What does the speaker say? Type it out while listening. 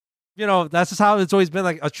that's just how it's always been.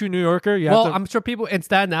 Like a true New Yorker. I'm sure people in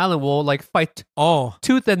Staten Island will like fight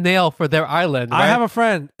tooth and nail for their island. Right? I have a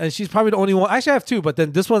friend, and she's probably the only one. Actually, I have two, but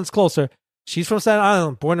then this one's closer. She's from Staten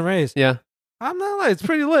Island, born and raised. Yeah. I'm not like, it's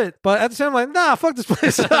pretty lit, but at the same time, I'm like, nah, fuck this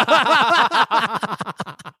place.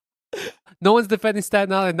 No one's defending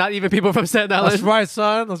Staten Island, not even people from Staten Island. That's right,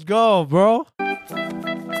 son. Let's go, bro.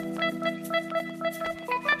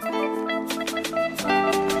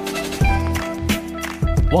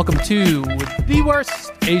 Welcome to the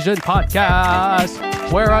Worst Asian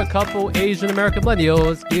Podcast, where a couple Asian American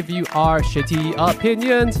millennials give you our shitty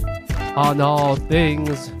opinions on all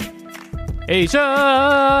things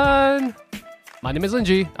Asian. My name is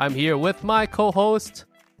Linji. I'm here with my co-host,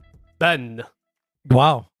 Ben.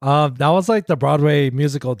 Wow. That was like the Broadway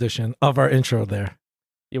musical edition of our intro there.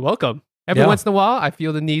 You're welcome. Every once in a while, I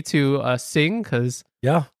feel the need to sing because,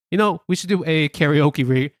 we should do a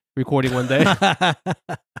karaoke recording one day.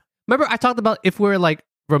 Remember, I talked about if we're like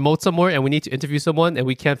remote somewhere and we need to interview someone and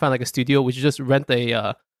we can't find like a studio, we should just rent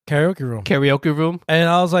a karaoke room. And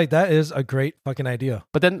I was like, that is a great fucking idea.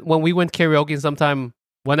 But then when we went karaoke sometime,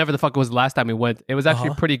 whenever the fuck it was the last time we went, it was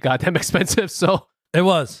actually pretty goddamn expensive. So it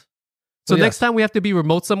was. So next time we have to be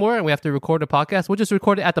remote somewhere and we have to record a podcast, we'll just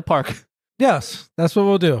record it at the park. Yes, that's what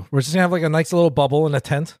we'll do. We're just gonna have like a nice little bubble in a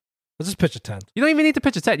tent. Let's just pitch a tent. You don't even need to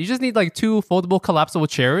pitch a tent. You just need like 2 foldable collapsible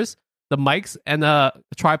chairs, the mics, and a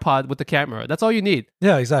tripod with the camera. That's all you need.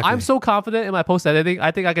 Yeah, exactly. I'm so confident in my post editing.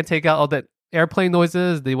 I think I can take out all the airplane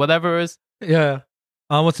noises, the whatever's. Yeah.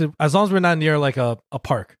 As long as we're not near like a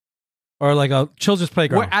park or like a children's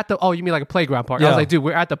playground. We're at you mean like a playground park? Yeah. I was like, dude,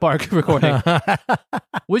 we're at the park recording.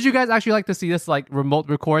 Would you guys actually like to see this like remote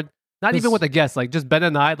record? Not even with a guest, like just Ben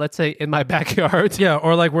and I, let's say in my backyard. Yeah,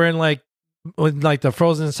 or like we're in like the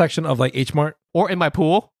frozen section of like H Mart. Or in my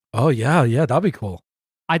pool. Oh yeah, that'd be cool.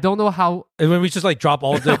 I don't know how. And when we just like drop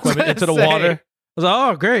all the equipment into the water. I was like,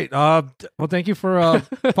 oh great. Well, thank you for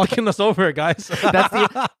fucking us over, guys.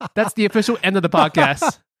 That's the official end of the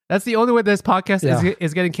podcast. That's the only way this podcast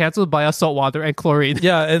is getting canceled by salt water and chlorine.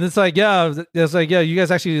 Yeah, and it's like, you guys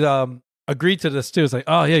actually agreed to this too. It's like,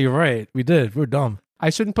 oh yeah, you're right. We did. We're dumb. I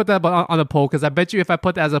shouldn't put that on a poll because I bet you if I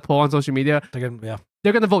put that as a poll on social media, they're going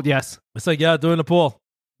to vote yes. It's like, doing the poll.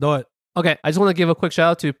 Do it. Okay, I just want to give a quick shout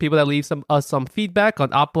out to people that leave some feedback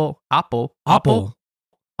on Apple. Uh-huh.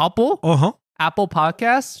 Apple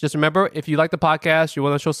Podcasts. Just remember, if you like the podcast, you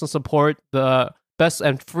want to show some support, the best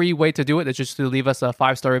and free way to do it is just to leave us a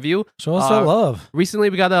 5-star review. Show us some love.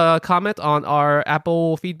 Recently, we got a comment on our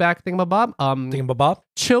Apple feedback thingamabob.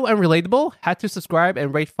 Chill and relatable. Had to subscribe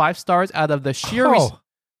and rate 5 stars out of the sheer...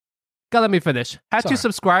 God, let me finish. Had to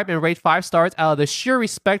subscribe and rate 5 stars out of the sheer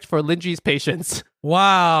respect for Linji's patience.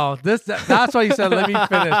 Wow. That's why you said, let me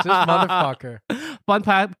finish. This motherfucker. Fun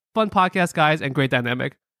podcast, guys, and great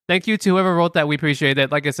dynamic. Thank you to whoever wrote that. We appreciate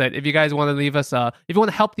it. Like I said, if you guys want to leave us, if you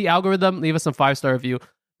want to help the algorithm, leave us some 5-star review.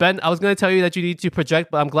 Ben, I was going to tell you that you need to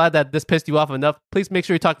project, but I'm glad that this pissed you off enough. Please make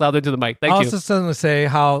sure you talk louder into the mic. Thank you. I was just going to say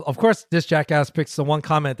how, of course, this jackass picks the one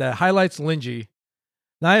comment that highlights Linji.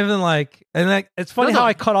 Not even like, and like, it's funny how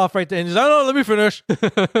I cut off right there and he's like, no, let me finish.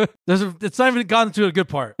 It's not even gotten to a good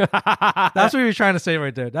part. That's what you're trying to say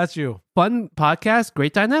right there. That's you. Fun podcast,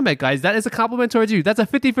 great dynamic, guys. That is a compliment towards you. That's a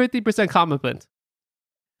 50% compliment.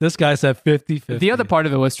 This guy said 50-50. The other part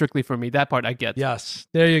of it was strictly for me. That part I get. Yes.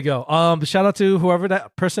 There you go. Shout out to whoever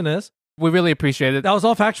that person is. We really appreciate it. That was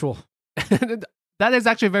all factual. That is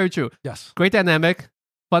actually very true. Yes. Great dynamic.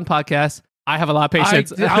 Fun podcast. I have a lot of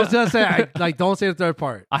patience. I was going to say, don't say the third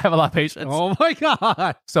part. I have a lot of patience. Oh my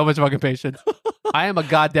God. So much fucking patience. I am a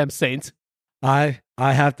goddamn saint. I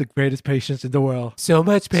have the greatest patience in the world. So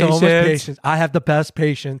much patience. I have the best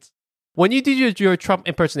patience. When you do your Trump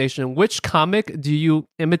impersonation, which comic do you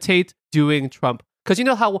imitate doing Trump? Because you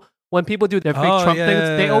know how when people do their fake Trump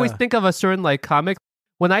things, they always think of a certain like comic.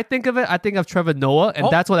 When I think of it, I think of Trevor Noah, and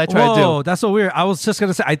that's what I try to do. Oh, that's so weird. I was just going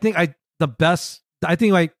to say, I think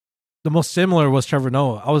the most similar was Trevor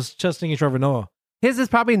Noah. I was just thinking Trevor Noah. His is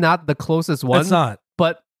probably not the closest one. It's not.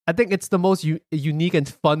 But I think it's the most unique and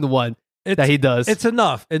fun one that he does. It's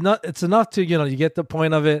enough. It's enough to, you get the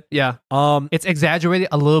point of it. Yeah. It's exaggerated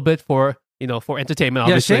a little bit for entertainment,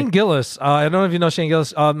 obviously. Yeah, Shane Gillis. I don't know if you know Shane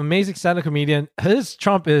Gillis. Amazing stand-up comedian. His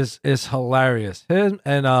Trump is hilarious. Is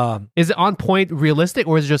it on point realistic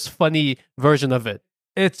or is it just funny version of it?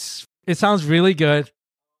 It sounds really good.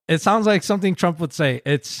 It sounds like something Trump would say.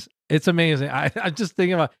 It's amazing. I'm just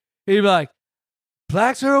thinking about, he'd be like,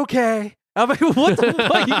 blacks are okay. I'm like, what the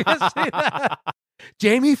fuck? You guys say that?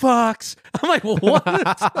 Jamie Foxx. I'm like, what?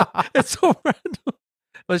 It's so random.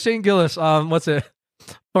 But Shane Gillis, what's it?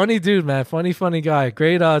 Funny dude, man. Funny guy.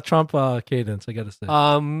 Great Trump cadence, I gotta say.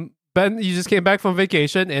 Ben, you just came back from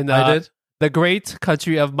vacation in I did. The great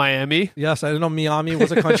country of Miami. Yes, I didn't know Miami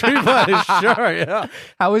was a country, but sure, yeah.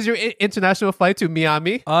 How was your international flight to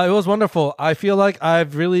Miami? It was wonderful. I feel like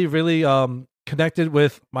I've really, really connected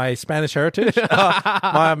with my Spanish heritage.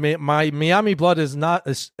 My Miami blood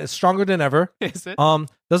is stronger than ever. Is it?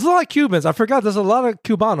 There's a lot of Cubans. I forgot. There's a lot of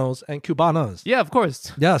Cubanos and Cubanas. Yeah, of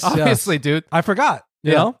course. Yes, obviously, dude. I forgot.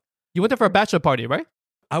 You know, you went there for a bachelor party, right?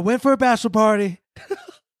 I went for a bachelor party.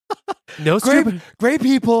 No great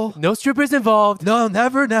people. No strippers involved. No,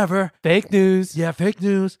 never. Fake news. Yeah, fake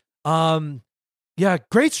news. Yeah,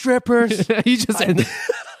 great strippers. You just ended.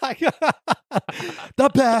 The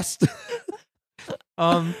best.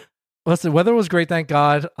 Listen, weather was great, thank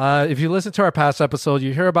God. If you listen to our past episode,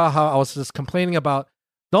 you hear about how I was just complaining about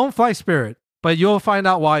don't fly Spirit, but you'll find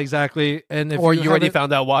out why exactly. And if or you already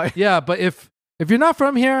found out why. Yeah, but if you're not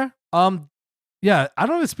from here, yeah, I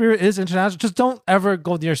don't know if Spirit is international. Just don't ever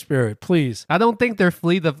go near Spirit, please. I don't think their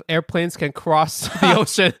fleet of airplanes can cross the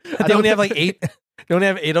ocean. They only have like 8. They only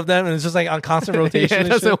have 8 of them, and it's just like on constant rotation. Yeah, it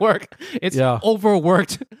doesn't work. It's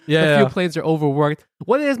overworked. Yeah, a few planes are overworked.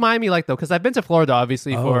 What is Miami like though? Because I've been to Florida,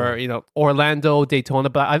 obviously, for Orlando, Daytona,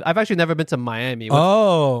 but I've actually never been to Miami.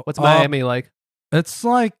 What's Miami like? It's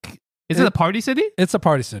like is it a party city? It's a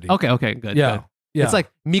party city. Okay, good. Yeah. Good. Yeah. It's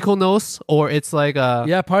like Mykonos, or it's like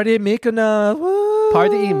party in Mykonos. Woo!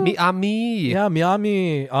 Party in Miami. Yeah,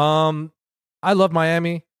 Miami. I love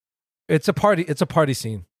Miami. It's a party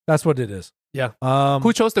scene. That's what it is. Yeah.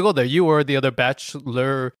 Who chose to go there? You or the other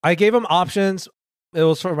bachelor? I gave him options. It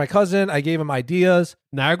was for my cousin. I gave him ideas.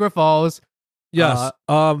 Niagara Falls. Yes.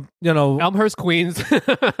 Elmhurst, Queens.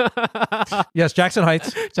 Yes, Jackson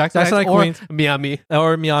Heights. Jackson Heights, Queens. Miami.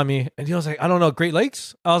 Or Miami. And he was like, I don't know, Great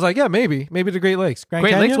Lakes? I was like, yeah, maybe the Great Lakes. Great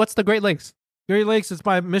Lakes? What's the Great Lakes? Great Lakes, it's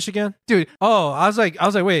by Michigan. Dude. Oh, I was like,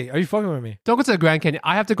 wait, are you fucking with me? Don't go to the Grand Canyon.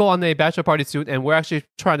 I have to go on a bachelor party soon, and we're actually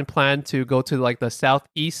trying to plan to go to like the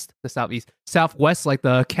southwest, like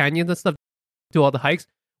the canyons and stuff, do all the hikes,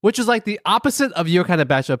 which is like the opposite of your kind of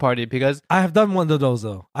bachelor party because I have done one of those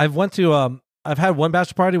though. I've had one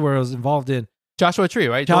bachelor party where I was involved in Joshua Tree,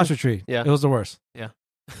 right? Joshua Tree. Yeah. It was the worst. Yeah.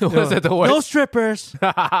 Was it the worst? No strippers.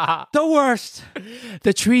 The worst.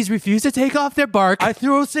 The trees refused to take off their bark. I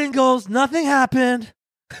threw singles. Nothing happened.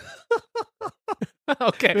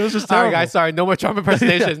 Okay. It was just all right, terrible. guys. Sorry. No more Trump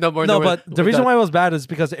impersonations. No more. But the reason why it was bad is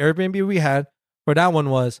because the Airbnb we had for that one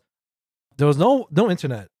was there was no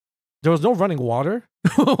internet. There was no running water.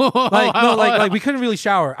 Like we couldn't really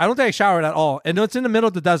shower. I don't think I showered at all. And it's in the middle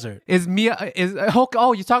of the desert. You're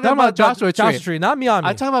talking about Joshua Tree, not Miami.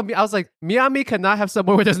 I'm talking about. I was like, Miami cannot have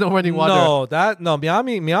somewhere where there's no running water.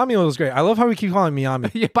 Miami was great. I love how we keep calling Miami.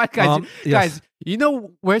 Yeah, but guys, you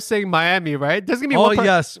know we're saying Miami, right? There's gonna be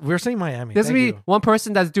yes, we're saying Miami. There's gonna be one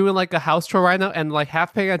person that's doing like a house tour right now and like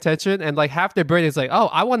half paying attention and like half their brain is like, oh,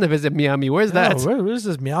 I want to visit Miami. Where's that? Where's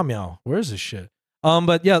this meow? Where's this shit?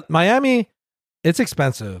 But yeah, Miami, it's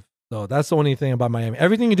expensive. So that's the only thing about Miami.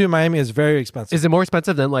 Everything you do in Miami is very expensive. Is it more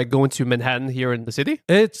expensive than like going to Manhattan here in the city?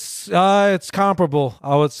 It's comparable,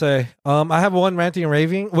 I would say. I have one ranting and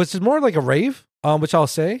raving, which is more like a rave, which I'll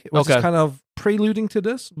say, which is kind of preluding to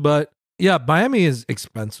this. But yeah, Miami is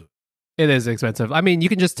expensive. It is expensive. I mean, you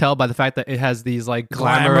can just tell by the fact that it has these like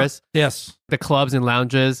glamorous, the clubs and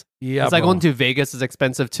lounges. Yeah, it's like going to Vegas is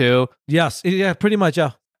expensive too. Yes, yeah, pretty much.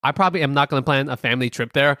 Yeah. I probably am not going to plan a family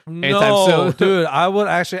trip there anytime soon. Dude, I would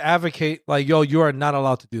actually advocate like, yo, you are not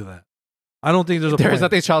allowed to do that. I don't think there's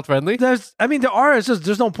nothing child friendly. There are. It's just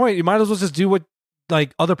there's no point. You might as well just do what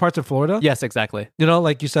like other parts of Florida. Yes, exactly. You know,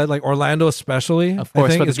 like you said, like Orlando especially. Of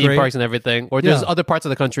course, for the theme parks and everything. Or there's other parts of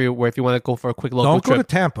the country where if you want to go for a quick local trip. Don't go to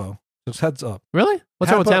Tampa. Just heads up. Really?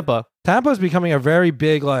 What's wrong with Tampa? Tampa is becoming a very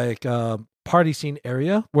big like party scene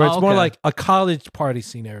area where it's more like a college party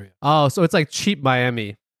scene area. Oh, so it's like cheap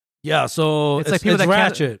Miami. Yeah, so it's like people that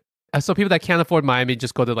ratchet. So people that can't afford Miami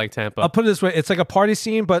just go to like Tampa. I'll put it this way: it's like a party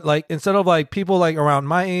scene, but like instead of like people like around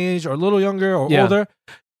my age or a little younger or older,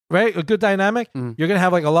 right? A good dynamic. You're gonna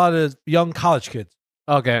have like a lot of young college kids.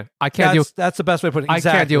 Okay, That's the best way to put it.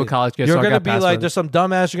 Exactly. I can't deal with college kids. You're gonna be like, there's some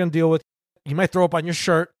dumbass you're gonna deal with. You might throw up on your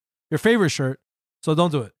shirt, your favorite shirt. So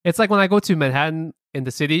don't do it. It's like when I go to Manhattan in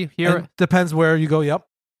the city here. And depends where you go. Yep.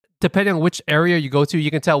 Depending on which area you go to,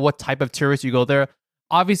 you can tell what type of tourist you go there.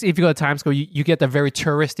 Obviously, if you go to Times Square, you get the very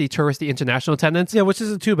touristy international tenants. Yeah, which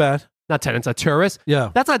isn't too bad. Not tenants, tourists.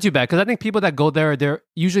 Yeah. That's not too bad because I think people that go there, they're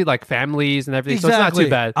usually like families and everything. Exactly. So it's not too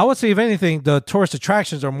bad. I would say, if anything, the tourist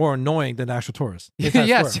attractions are more annoying than actual tourists.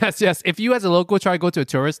 Yes. If you as a local try to go to a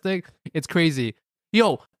tourist thing, it's crazy.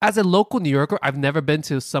 Yo, as a local New Yorker, I've never been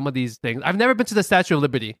to some of these things. I've never been to the Statue of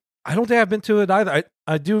Liberty. I don't think I've been to it either.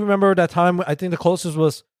 I do remember that time. I think the closest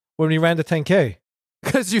was when we ran the 10K.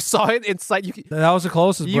 Because you saw it inside. That was the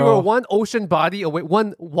closest, you bro. were one ocean body away,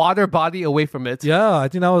 one water body away from it. Yeah, I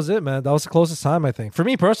think that was it, man. That was the closest time, I think. For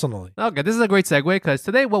me personally. Okay, this is a great segue because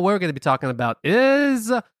today what we're going to be talking about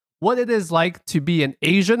is what it is like to be an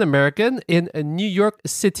Asian American in New York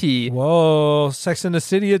City. Whoa, Sex and the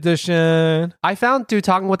City edition. I found through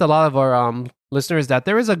talking with a lot of our listeners that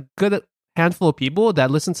there is a good handful of people that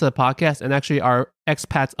listen to the podcast and actually are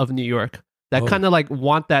expats of New York that kind of like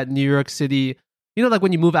want that New York City. You know, like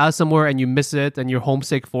when you move out somewhere and you miss it and you're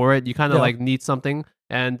homesick for it, you kind of like need something.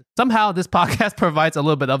 And somehow this podcast provides a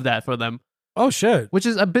little bit of that for them. Oh, shit. Which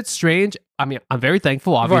is a bit strange. I mean, I'm very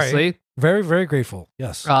thankful, obviously. Right. Very, very grateful.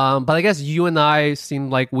 Yes. But I guess you and I seem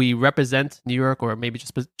like we represent New York, or maybe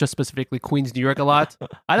just specifically Queens, New York a lot.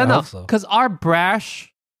 I don't know. Because our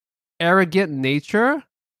brash, arrogant nature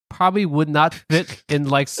probably would not fit in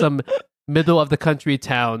like some middle of the country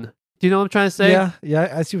town. Do you know what I'm trying to say?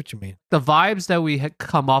 Yeah, I see what you mean. The vibes that we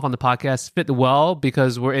come off on the podcast fit well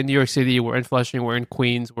because we're in New York City, we're in Flushing, we're in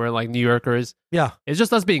Queens, we're like New Yorkers. Yeah. It's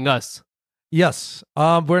just us being us. Yes.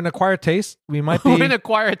 We're an acquired taste. We might be we're an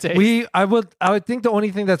acquired taste. I would think the only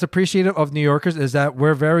thing that's appreciative of New Yorkers is that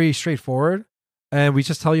we're very straightforward and we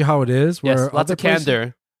just tell you how it is. Yes, lots of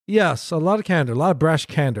candor. Yes, a lot of candor, a lot of brash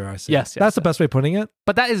candor, I say. Yes, that's the best way of putting it.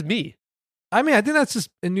 But that is me. I mean, I think that's just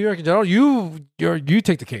in New York in general. You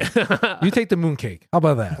take the cake. You take the moon cake. How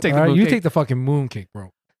about that? You take the fucking moon cake,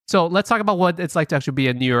 bro. So let's talk about what it's like to actually be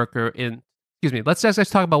a New Yorker let's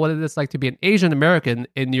just talk about what it is like to be an Asian American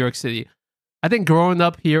in New York City. I think growing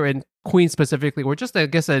up here in Queens specifically, or just I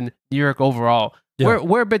guess in New York overall,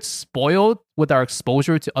 we're a bit spoiled with our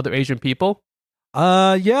exposure to other Asian people.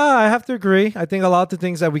 Yeah, I have to agree. I think a lot of the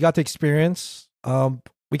things that we got to experience,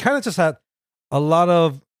 we kind of just had a lot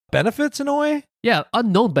of benefits in a way. Yeah,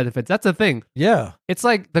 unknown benefits. That's the thing. Yeah. It's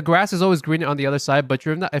like the grass is always greener on the other side, but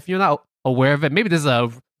if you're not aware of it, maybe this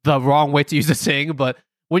is the wrong way to use the saying, but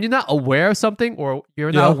when you're not aware of something or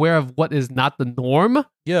you're not aware of what is not the norm,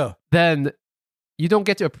 then you don't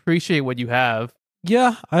get to appreciate what you have.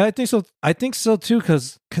 Yeah, I think so. I think so too,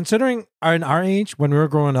 because considering in our age, when we were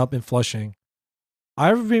growing up in Flushing, I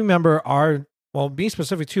remember being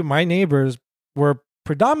specific too, my neighbors were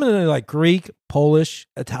predominantly like Greek, Polish,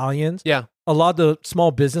 Italians. Yeah. A lot of the small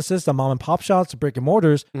businesses, the mom and pop shops, the brick and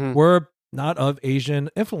mortars were not of Asian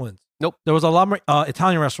influence. Nope. There was a lot more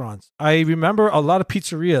Italian restaurants. I remember a lot of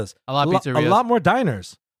pizzerias. A lot more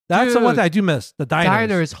diners. That's the one thing I do miss. The diners.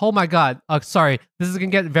 Diners. Oh my God. Sorry. This is going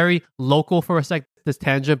to get very local for a sec, this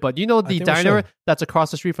tangent, but you know the diner that's across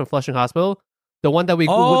the street from Flushing Hospital? The one that we...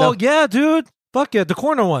 Oh, yeah, dude. Fuck yeah, the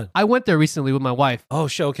corner one. I went there recently with my wife. Oh,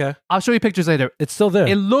 shit, okay. I'll show you pictures later. It's still there.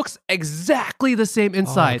 It looks exactly the same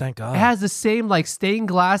inside. Oh, thank God. It has the same like stained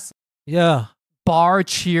glass bar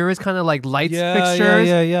cheers, kind of like lights fixtures.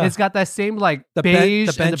 Yeah. It's got that same like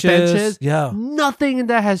beige and the benches. Yeah. Nothing in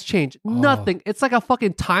that has changed. Nothing. It's like a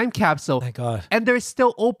fucking time capsule. Thank God. And they're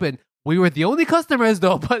still open. We were the only customers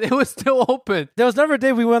though, but it was still open. There was never a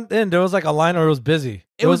day we went in. There was like a line or it was busy.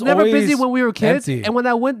 It was never busy when we were kids. Empty. And when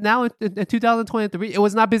I went now in 2023, it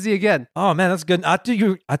was not busy again. Oh man, that's good. I thought you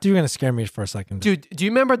were going to scare me for a second. Dude, do you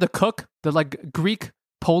remember the cook? The like Greek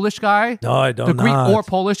Polish guy? No, I don't. The Greek or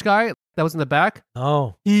Polish guy that was in the back?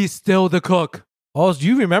 No. He's still the cook. Oh,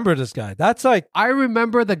 you remember this guy? That's like... I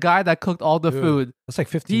remember the guy that cooked all the food. That's like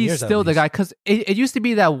 15 years. He's still the guy because it used to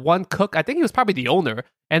be that one cook. I think he was probably the owner.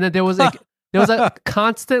 And then there was like... There was a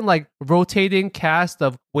constant like rotating cast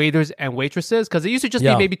of waiters and waitresses because it used to just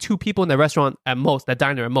be maybe two people in the restaurant at most, that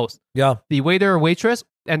diner at most. Yeah. The waiter or waitress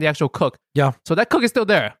and the actual cook. Yeah. So that cook is still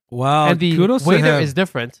there. Wow. And the waiter is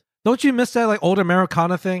different. Don't you miss that like old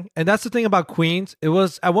Americana thing? And that's the thing about Queens. It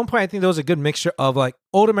was at one point I think there was a good mixture of like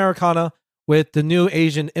old Americana with the new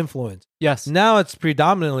Asian influence. Yes. Now it's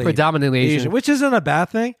predominantly Asian, which isn't a bad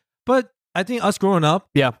thing. But I think us growing up,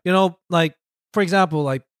 you know, like for example,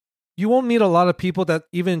 like you won't meet a lot of people that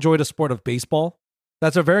even enjoy the sport of baseball.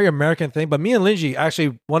 That's a very American thing. But me and Linji,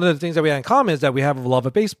 actually, one of the things that we have in common is that we have a love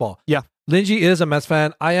of baseball. Yeah. Linji is a Mets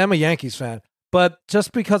fan. I am a Yankees fan. But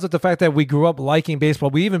just because of the fact that we grew up liking baseball,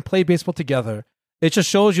 we even played baseball together. It just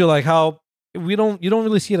shows you like how you don't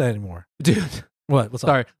really see that anymore. Dude. What's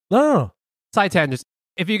sorry. up? No. Side tangents.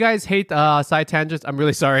 If you guys hate side tangents, I'm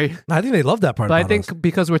really sorry. I think they love that part. But I think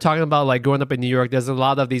because we're talking about like growing up in New York, there's a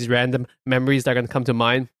lot of these random memories that are going to come to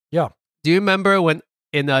mind. Yeah. Do you remember when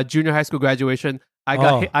in junior high school graduation, I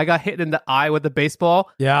got hit in the eye with the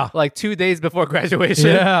baseball? Yeah. Like 2 days before graduation.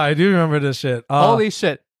 Yeah, I do remember this shit. Holy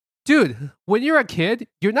shit. Dude, when you're a kid,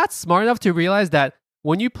 you're not smart enough to realize that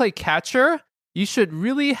when you play catcher, you should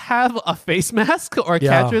really have a face mask or a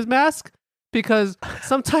catcher's mask because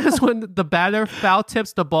sometimes when the batter foul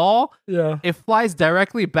tips the ball, it flies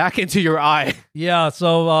directly back into your eye. Yeah,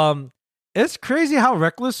 so it's crazy how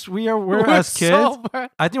reckless we're as kids.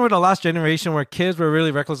 I think we're the last generation where kids were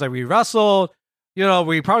really reckless. Like we wrestled,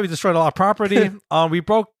 we probably destroyed a lot of property. We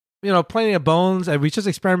broke, plenty of bones, and we just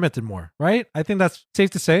experimented more, right? I think that's safe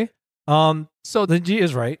to say. So Linji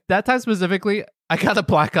is right. That time specifically, I got a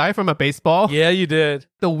black eye from a baseball. Yeah, you did.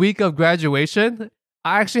 The week of graduation,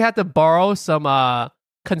 I actually had to borrow some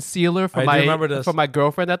concealer from my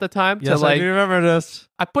girlfriend at the time. Yes, I do remember this.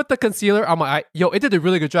 I put the concealer on my eye. Yo, it did a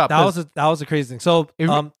really good job. That was a crazy thing. So,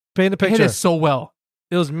 paint the picture. It hit it so well.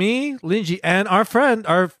 It was me, Linji, and our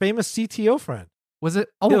famous CTO friend. Was it?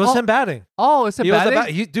 Oh, it was him batting. Oh, it's him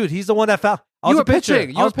batting? Dude, he's the one that fouled. You were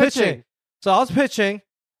pitching. I was pitching. So I was pitching.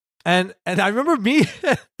 And I remember me,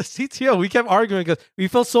 the CTO, we kept arguing because we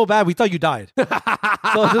felt so bad. We thought you died. So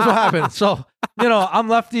this is what happened. So, I'm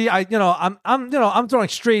lefty. I'm throwing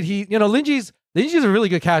straight heat. Linji's a really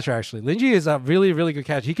good catcher, actually. Linji is a really, really good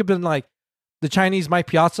catcher. He could have been like the Chinese Mike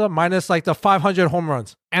Piazza minus like the 500 home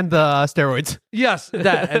runs. And the steroids. Yes,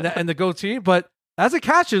 that and the goatee. But as a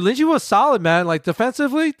catcher, Linji was solid, man. Like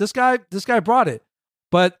defensively, this guy brought it.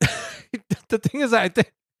 But the thing is, I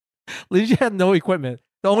think Linji had no equipment.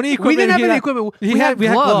 The only equipment we didn't have any equipment. We had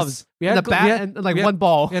gloves. We had the bat and one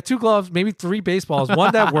ball. We had 2 gloves, maybe 3 baseballs,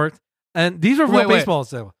 one that worked. And these were real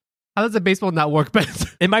baseballs, though. How does a baseball not work, Ben?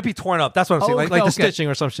 It might be torn up. That's what I'm saying. Like the stitching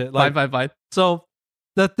or some shit. Fine. So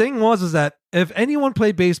the thing is that if anyone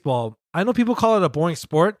played baseball, I know people call it a boring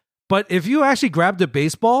sport, but if you actually grabbed a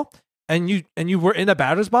baseball and you were in a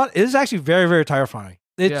batter's spot, it is actually very, very terrifying.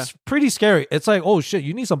 It's pretty scary. It's like, oh shit,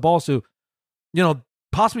 you need some balls to,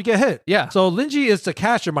 possibly get hit. Yeah. So Linji is the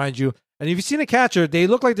catcher, mind you. And if you've seen a catcher, they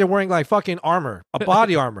look like they're wearing like fucking armor, a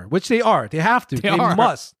body armor, which they are. They have to. They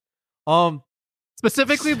must.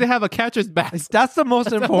 Specifically, they have a catcher's bat. That's the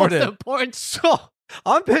most important. So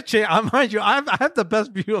I'm pitching. Mind you, I have the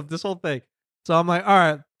best view of this whole thing. So I'm like, all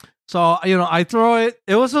right. So I throw it.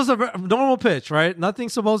 It was just a normal pitch, right?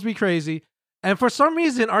 Nothing's supposed to be crazy. And for some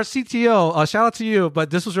reason, our CTO, shout out to you, but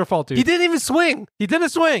this was your fault, dude. He didn't even swing. He didn't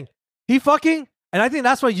swing. He fucking. And I think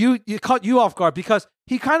that's why you caught you off guard because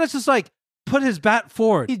he kind of just like put his bat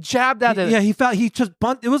forward. He jabbed at it. Yeah, he just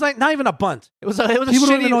bunt. It was like not even a bunt. It was a People shitty.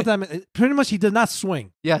 don't even know what that meant. Pretty much, he did not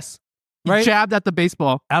swing. Yes, right. He jabbed at the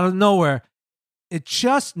baseball out of nowhere. It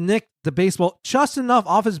just nicked the baseball just enough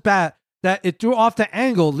off his bat that it threw off the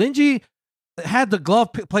angle. Linji had the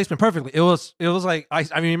glove placement perfectly. It was like I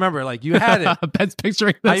remember like you had it. Ben's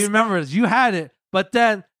picturing this. I remember this. You had it, but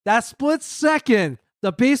then that split second,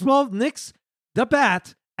 the baseball nicks the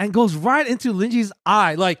bat and goes right into Linji's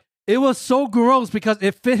eye. Like, it was so gross because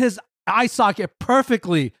it fit his eye socket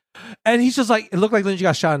perfectly. And he's just like, it looked like Linji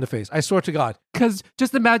got shot in the face. I swear to God. Because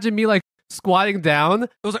just imagine me like squatting down. It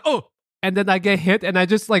was like, oh. And then I get hit and I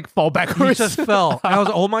just like fall backwards. He just fell. And I was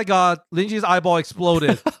like, oh my God, Linji's eyeball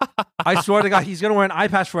exploded. I swear to God, he's going to wear an eye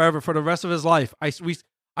patch forever for the rest of his life. I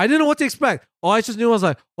didn't know what to expect. All I just knew was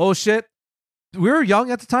like, oh shit. We were young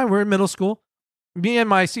at the time. We were in middle school. Me and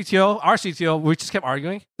my CTO, our CTO, we just kept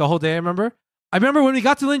arguing the whole day, I remember. I remember when we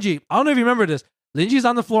got to Linji, I don't know if you remember this. Linji's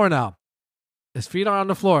on the floor now. His feet are on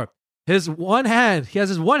the floor. He has his one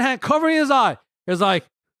hand covering his eye. It's like,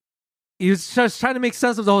 he was just trying to make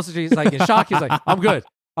sense of the whole situation. He's like in shock. He's like, I'm good.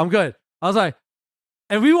 I was like,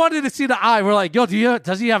 and we wanted to see the eye. We're like, yo,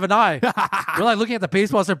 does he have an eye? We're like looking at the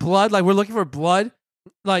baseball. Is there blood? Like, we're looking for blood.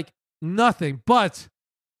 Like, nothing. But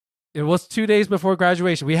it was 2 days before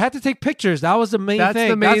graduation. We had to take pictures. That was the main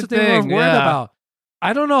thing. That's the thing we were worried about.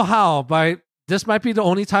 I don't know how, but this might be the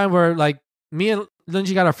only time where like me and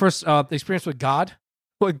Linji got our first experience with God.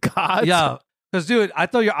 With God? Yeah. Because, dude, I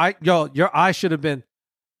thought your eye should have been,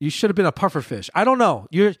 you should have been a pufferfish. I don't know.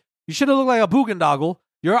 You should have looked like a boondoggle.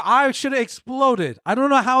 Your eye should have exploded. I don't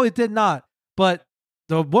know how it did not. But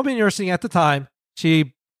the woman you were seeing at the time,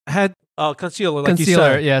 she had concealer, like you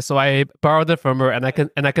said. Yeah. So I borrowed it from her, and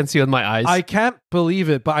I concealed my eyes. I can't believe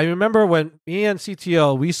it, but I remember when me and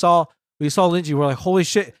CTO we saw Linji. We're like, holy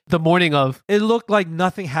shit! The morning of, it looked like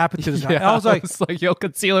nothing happened to this guy. I was like, yo,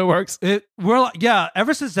 concealer works. We're like, yeah.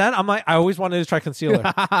 Ever since then, I'm like, I always wanted to try concealer.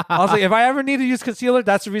 I was like, if I ever need to use concealer,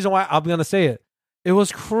 that's the reason why I'm gonna say it. It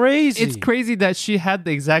was crazy. It's crazy that she had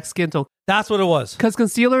the exact skin tone. That's what it was. Because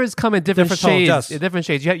concealers come in different shades. Different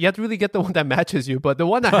shades. You have to really get the one that matches you. But the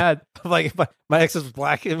one I had, like my ex was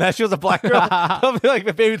black. If she was a black girl, I'll be like,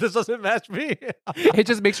 maybe this doesn't match me. It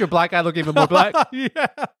just makes your black eye look even more black. Yeah.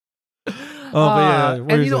 But yeah.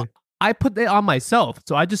 And I put it on myself.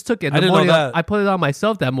 So I just took it in the morning. I put it on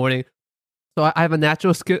myself that morning. So I have a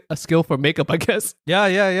natural skill for makeup, I guess.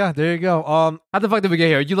 Yeah. There you go. How the fuck did we get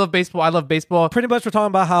here? You love baseball. I love baseball. Pretty much we're talking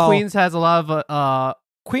about how Queens has a lot of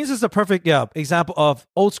Queens is the perfect example of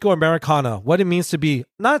old school Americana. What it means to be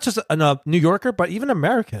not just a New Yorker, but even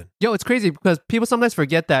American. Yo, it's crazy because people sometimes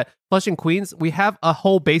forget that Flushing, Queens, we have a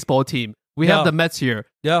whole baseball team. We have the Mets here.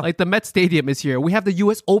 Yeah. Like the Mets Stadium is here. We have the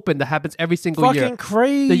U.S. Open that happens every single year. Fucking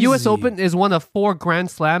crazy. The U.S. Open is one of 4 Grand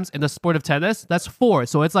Slams in the sport of tennis. That's 4.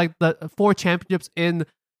 So it's like the 4 championships in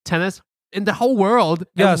tennis in the whole world.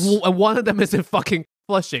 Yes. And one of them is in fucking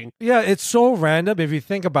Flushing. Yeah, it's so random if you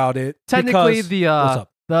think about it. Technically, What's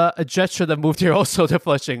up? the Jets should have moved here also to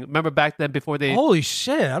Flushing. Remember back then before they... Holy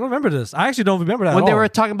shit, I don't remember this. I actually don't remember that When at they all. were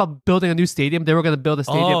talking about building a new stadium, they were going to build a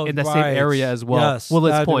stadium in the same area as well. Yes,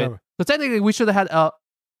 Willis I do Point. remember. So technically, we should have had a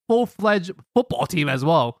full-fledged football team as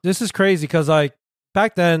well. This is crazy because like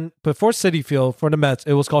back then, before Citi Field for the Mets,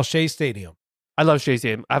 it was called Shea Stadium. I love Shea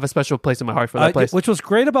Stadium. I have a special place in my heart for that place. Which was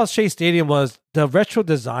great about Shea Stadium was the retro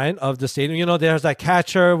design of the stadium. You know, there's that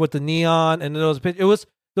catcher with the neon, and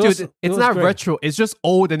Dude, it's not great. retro. It's just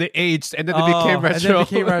old and it aged, and then it became retro. And then it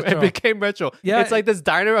became retro. It became retro. Yeah. It's like this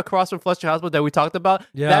diner across from Flushing Hospital that we talked about.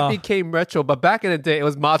 Yeah. That became retro, but back in the day, it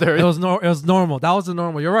was modern. It was normal. That was the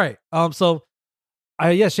normal. You're right.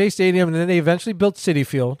 Shea Stadium, and then they eventually built Citi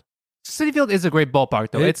Field. Citi Field is a great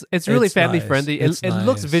ballpark, though. It's really family nice. friendly. It's It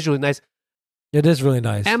looks nice. visually nice. It is really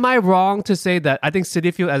nice. Am I wrong to say that I think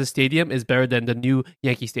Citi Field as a stadium is better than the new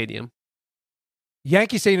Yankee Stadium?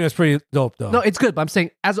 Yankee Stadium is pretty dope, though. No, it's good, but I'm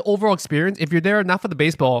saying as an overall experience, if you're there not for the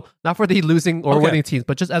baseball, not for the losing or winning teams,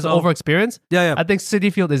 but just as an overall experience, yeah. I think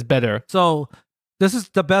Citi Field is better. So this is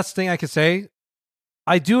the best thing I could say.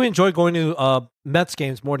 I do enjoy going to Mets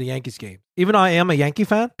games more than Yankees games, even though I am a Yankee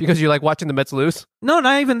fan. Because you like watching the Mets lose? No,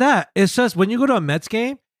 not even that. It's just when you go to a Mets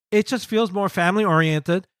game, it just feels more family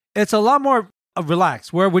oriented. It's a lot more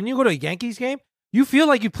relaxed. Where when you go to a Yankees game, you feel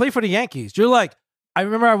like you play for the Yankees. You're like, I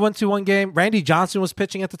remember I went to one game. Randy Johnson was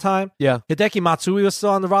pitching at the time. Yeah. Hideki Matsui was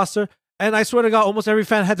still on the roster. And I swear to God, almost every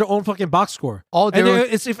fan had their own fucking box score. I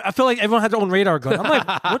feel like everyone had their own radar gun. I'm like,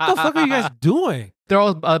 what the fuck are you guys doing? They're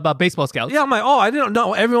all about baseball scouts. Yeah, I'm like, I didn't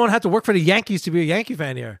know everyone had to work for the Yankees to be a Yankee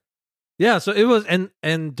fan here. Yeah, so it was,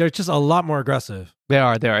 and they're just a lot more aggressive. They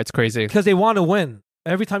are. It's crazy. Because they want to win.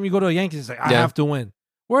 Every time you go to a Yankees, it's like, I have to win.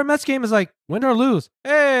 Where a Mets game is like, win or lose.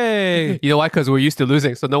 Hey! You know why? Because we're used to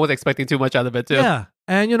losing, so no one's expecting too much out of it, too. Yeah.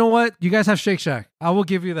 And you know what? You guys have Shake Shack. I will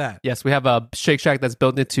give you that. Yes, we have a Shake Shack that's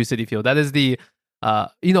built into Citi Field. That is the,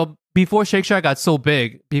 before Shake Shack got so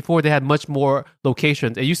big, before they had much more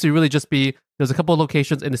locations, it used to really just be, there's a couple of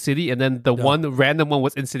locations in the city, and then the one random one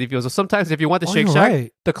was in Citi Field. So sometimes if you want the Shake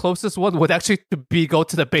Shack, the closest one would actually go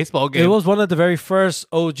to the baseball game. It was one of the very first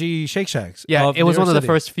OG Shake Shacks. Yeah, it was one of the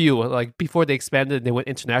first few. Like before they expanded and they went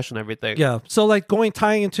international and everything. Yeah. So like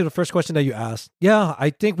tying into the first question that you asked, yeah,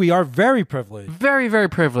 I think we are very privileged. Very, very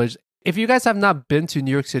privileged. If you guys have not been to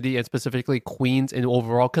New York City and specifically Queens and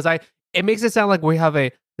overall, because it makes it sound like we have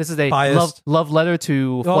this is a love letter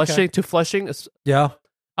to Flushing. To Flushing. Yeah.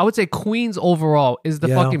 I would say Queens overall is the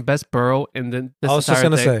fucking best borough in this entire thing. I was just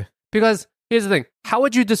going to say. Because here's the thing. How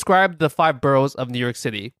would you describe the 5 boroughs of New York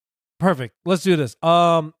City? Perfect. Let's do this.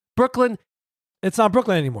 Brooklyn. It's not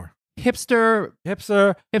Brooklyn anymore. Hipster free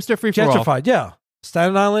for all. Gentrified, yeah.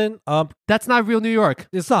 Staten Island. That's not real New York.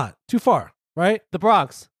 It's not. Too far, right? The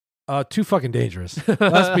Bronx. Too fucking dangerous.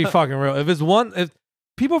 Let's be fucking real. If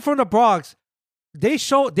people from the Bronx, they're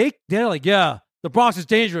like, yeah, the Bronx is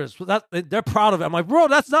dangerous. They're proud of it. I'm like, bro,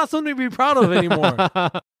 that's not something to be proud of anymore.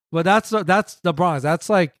 But that's the Bronx. That's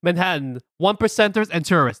like Manhattan. 1%ers and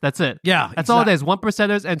tourists. That's it. Yeah, that's all it is.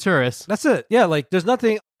 1%ers and tourists. That's it. Yeah, like there's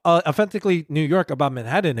nothing authentically New York about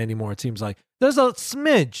Manhattan anymore. It seems like there's a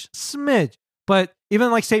smidge. But even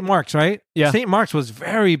like St. Mark's, right? Yeah, St. Mark's was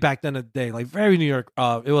very back then in the day, like very New York.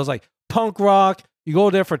 It was like punk rock. You go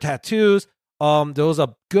there for tattoos. There was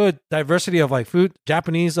a good diversity of like food,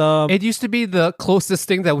 Japanese. It used to be the closest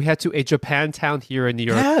thing that we had to a Japantown here in New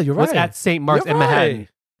York. Yeah, you're right. Was at St. Mark's in Manhattan.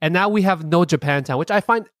 And now we have no Japantown, which I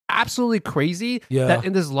find absolutely crazy that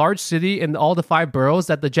in this large city in all the 5 boroughs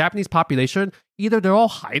that the Japanese population, either they're all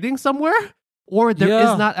hiding somewhere or there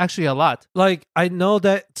is not actually a lot. Like, I know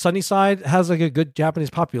that Sunnyside has like a good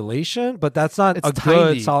Japanese population, but that's not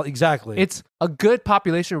good solid. Exactly. It's a good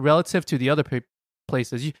population relative to the other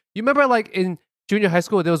places. You remember like in junior high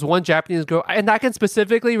school, there was one Japanese girl, and I can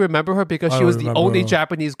specifically remember her because she was the only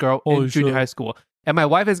Japanese girl in junior high school. And my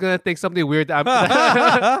wife is going to think something weird.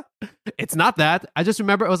 It's not that. I just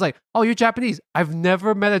remember it was like, oh, you're Japanese. I've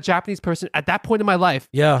never met a Japanese person at that point in my life.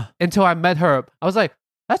 Yeah. Until I met her. I was like,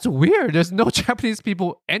 that's weird. There's no Japanese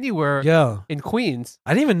people anywhere in Queens.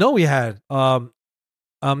 I didn't even know we had.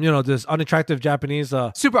 this unattractive Japanese.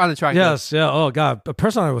 Super unattractive. Yes, yeah. Oh god, but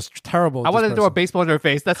personally, it was terrible. I wanted to throw a baseball in her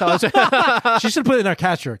face. That's how I was. She should put it in her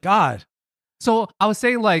catcher. God. So I was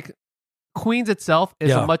saying, like, Queens itself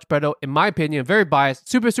is a much better, in my opinion, very biased,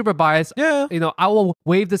 super biased. Yeah. I will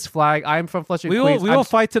wave this flag. I'm from Flushing, Queens. We will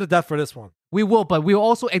fight to the death for this one. We will, but we will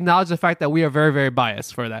also acknowledge the fact that we are very, very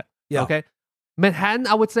biased for that. Yeah. Okay. Manhattan,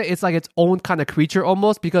 I would say it's like its own kind of creature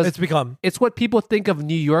almost, because it's what people think of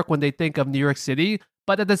New York when they think of New York City.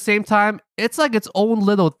 But at the same time, it's like its own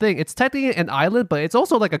little thing. It's technically an island, but it's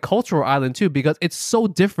also like a cultural island too, because it's so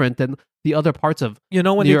different than the other parts of when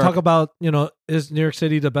New you York. talk about, is New York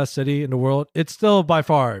City the best city in the world? It's still by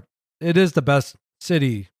far, it is the best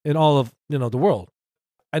city in all of, the world.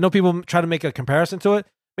 I know people try to make a comparison to it,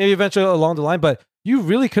 maybe eventually along the line, but you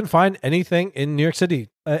really couldn't find anything in New York City,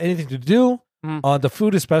 anything to do, the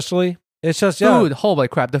food especially. It's just food, holy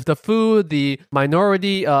crap! The food, the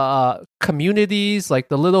minority communities, like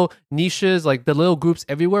the little niches, like the little groups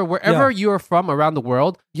everywhere, wherever you are from around the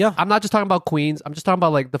world. Yeah, I'm not just talking about Queens. I'm just talking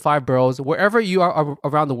about like the 5 boroughs. Wherever you are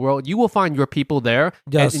around the world, you will find your people there,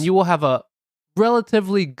 and you will have a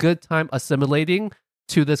relatively good time assimilating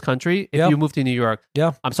to this country if you move to New York.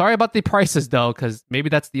 Yeah, I'm sorry about the prices though, because maybe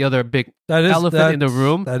that's the other big elephant in the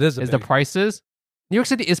room. That is the prices. New York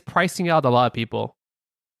City is pricing out a lot of people.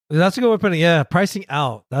 That's a good way of putting it. Yeah, pricing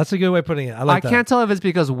out. That's a good way of putting it. I like that. I can't tell if it's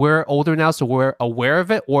because we're older now, so we're aware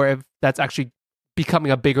of it, or if that's actually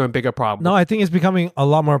becoming a bigger and bigger problem. No, I think it's becoming a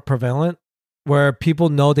lot more prevalent, where people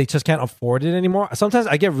know they just can't afford it anymore. Sometimes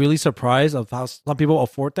I get really surprised of how some people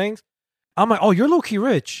afford things. I'm like, oh, you're low-key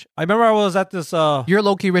rich. I remember I was at this... You're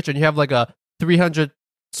low-key rich and you have like a 300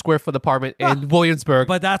 square foot apartment in Williamsburg.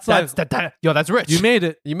 But that's that's rich. You made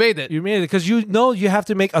it. You made it. You made it. Because you have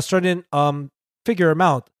to make a certain figure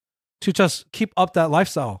amount to just keep up that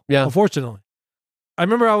lifestyle. Yeah. Unfortunately. I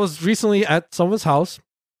remember I was recently at someone's house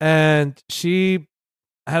and she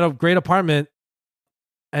had a great apartment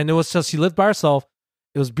and it was just, she lived by herself.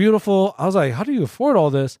 It was beautiful. I was like, how do you afford all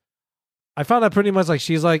this? I found out pretty much like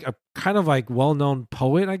she's like a kind of like well-known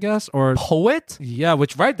poet, I guess, or poet. Yeah,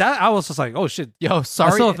 that I was just like, oh shit. Yo, sorry.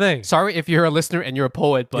 That's still a thing. Sorry if you're a listener and you're a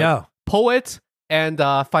poet, but poet and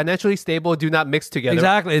financially stable do not mix together.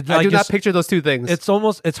 Exactly. I do not picture those two things.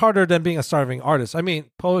 It's harder than being a starving artist. I mean,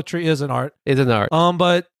 poetry is an art. It's an art.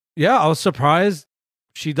 But yeah, I was surprised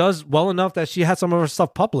she does well enough that she had some of her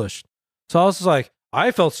stuff published. So I was just like,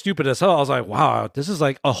 I felt stupid as hell. I was like, wow, this is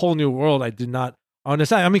like a whole new world I did not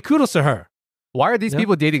understand. I mean, kudos to her. Why are these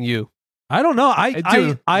people dating you? I don't know.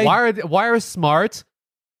 Why are smart,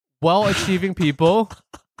 well-achieving people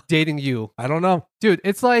dating you? I don't know. Dude,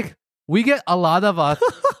 it's like we get a lot of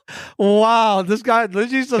wow, this guy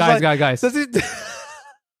literally just guys.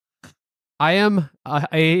 I am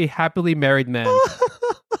a happily married man.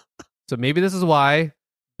 So maybe this is why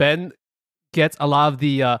Ben gets a lot of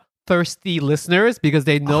the thirsty listeners, because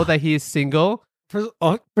they know that he is single. First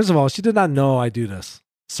of all, she did not know I do this,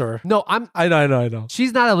 sir. No, I know.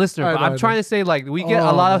 She's not a listener, but I'm trying to say, like, we get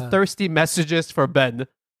a lot of thirsty messages for Ben.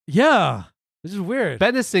 Yeah, this is weird.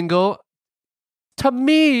 Ben is single. To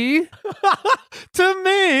me,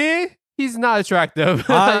 he's not attractive.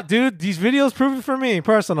 Dude, these videos prove it for me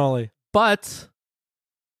personally. But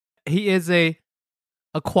he is a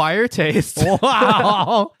acquired taste.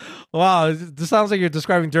 Wow. This sounds like you're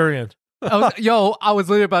describing durian. I was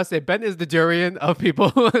literally about to say Ben is the durian of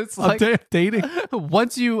people. It's like dating.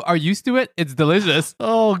 Once you are used to it, it's delicious.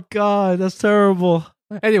 Oh God, that's terrible.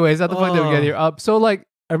 Anyways, that's the point that we get here. So like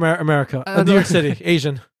America, New York City,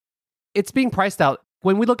 Asian. It's being priced out.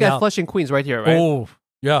 When we look at Flushing, Queens, right here, right? Oh,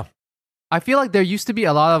 yeah. I feel like there used to be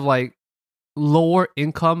a lot of like lower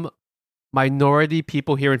income minority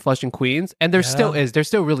people here in Flushing, Queens, and there still is. There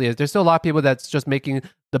still really is. There's still a lot of people that's just making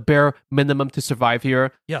the bare minimum to survive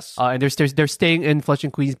here. Yes. And they're staying in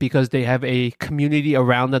Flushing, Queens because they have a community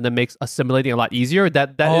around them that makes assimilating a lot easier.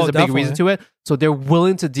 That is a big reason to it. So they're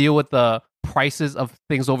willing to deal with the prices of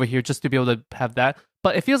things over here just to be able to have that.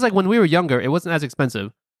 But it feels like when we were younger, it wasn't as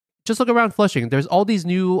expensive. Just look around Flushing. There's all these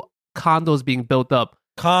new condos being built up.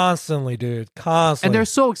 Constantly, dude. Constantly. And they're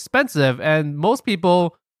so expensive, and most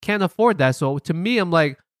people can't afford that. So to me, I'm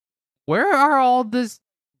like, where are all these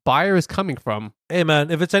buyers coming from? Hey,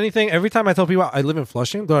 man, if it's anything, every time I tell people I live in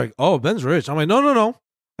Flushing, they're like, oh, Ben's rich. I'm like, no.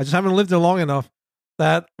 I just haven't lived there long enough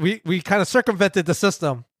that we kind of circumvented the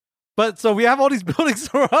system. But so we have all these buildings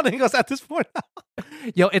surrounding us at this point now.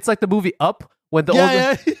 Yo, it's like the movie Up when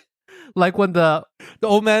the like when the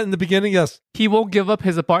old man in the beginning, yes, he won't give up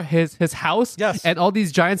his house, yes, and all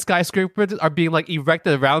these giant skyscrapers are being like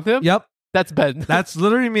erected around him. Yep, that's Ben. That's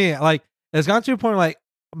literally me. Like it's gone to a point like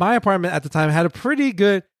my apartment at the time had a pretty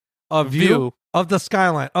good view, of the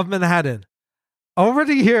skyline of Manhattan. Over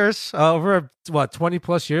the years, over what, 20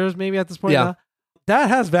 plus years maybe at this point now, that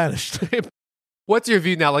has vanished. What's your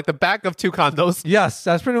view now? Like the back of 2 condos? Yes,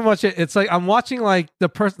 that's pretty much it. It's like I'm watching like the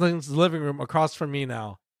person's living room across from me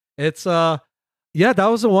now. It's yeah, that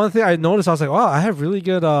was the one thing I noticed. I was like, wow, I have really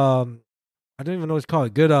good I don't even know what it's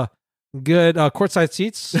called. Good courtside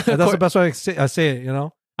seats. That's the best way I say it, you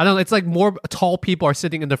know? I don't know. It's like more tall people are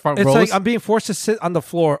sitting in the front rows. It's like I'm being forced to sit on the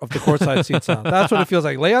floor of the courtside seats now. That's what it feels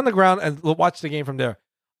like. Lay on the ground and watch the game from there.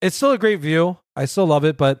 It's still a great view. I still love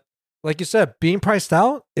it, but like you said, being priced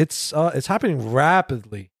out, it's happening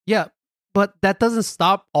rapidly. Yeah, but that doesn't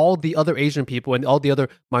stop all the other Asian people and all the other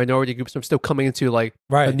minority groups from still coming into like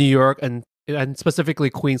New York and specifically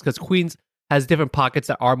Queens, because Queens has different pockets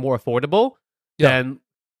that are more affordable than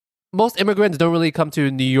most immigrants don't really come to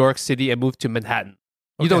New York City and move to Manhattan.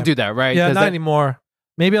 You don't do that, right? Yeah, not anymore.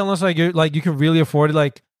 Maybe unless like you can really afford it.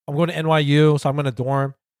 Like I'm going to NYU, so I'm going to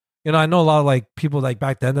dorm. You know, I know a lot of like people like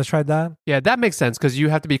back then that tried that. Yeah, that makes sense because you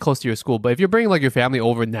have to be close to your school. But if you're bringing like your family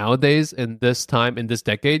over nowadays in this time, in this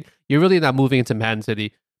decade, you're really not moving into Manhattan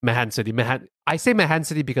City. I say Manhattan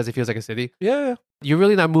City because it feels like a city. Yeah. You're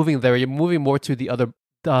really not moving there. You're moving more to the other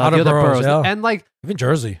boroughs. Yeah. And like even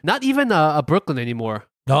Jersey. Not even a Brooklyn anymore.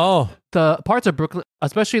 No. The parts of Brooklyn,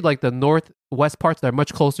 especially like the northwest parts that are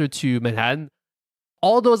much closer to Manhattan,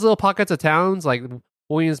 all those little pockets of towns like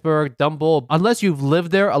Williamsburg, Dumbo, unless you've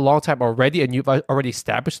lived there a long time already and you've already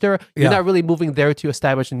established there, you're not really moving there to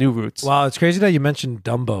establish new roots. Wow, it's crazy that you mentioned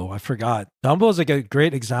Dumbo. I forgot. Dumbo is like a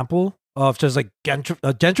great example of just like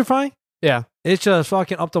gentrifying. Yeah. It's just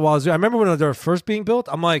fucking up the wazoo. I remember when they were first being built,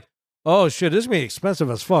 I'm like, oh shit, this is going to be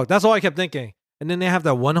expensive as fuck. That's all I kept thinking. And then they have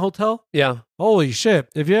that one hotel. Yeah. Holy shit.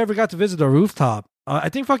 If you ever got to visit the rooftop, I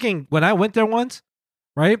think fucking when I went there once,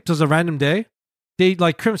 right? It was a random day. They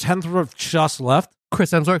like Chris Hemsworth just left.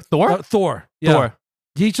 Chris Hemsworth? Thor? Thor. Yeah. Thor.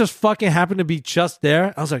 He just fucking happened to be just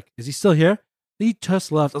there. I was like, is he still here? He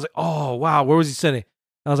just left. I was like, oh, wow. Where was he sitting?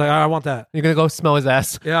 I was like, I want that. You're going to go smell his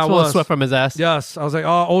ass. Yeah, smell the sweat from his ass. Yes. I was like,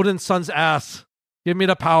 oh, Odin's son's ass. Give me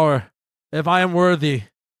the power if I am worthy.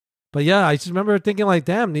 But yeah, I just remember thinking like,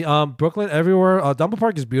 damn, the Brooklyn everywhere. Dumbo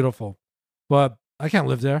Park is beautiful, but I can't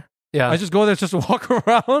live there. Yeah. I just go there just to walk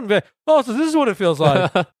around. But, oh, so this is what it feels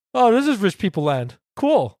like. Oh, this is rich people land.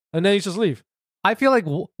 Cool. And then you just leave. I feel like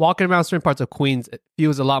walking around certain parts of Queens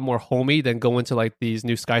feels a lot more homey than going to like these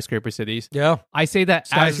new skyscraper cities. Yeah. I say that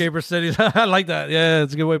skyscraper cities. I like that. Yeah,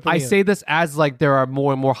 it's a good way of putting it. I say this as like there are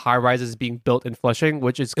more and more high rises being built in Flushing,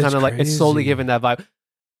 which is kind of like it's slowly giving that vibe.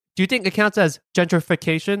 Do you think it counts as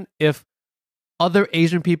gentrification if other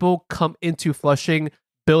Asian people come into Flushing,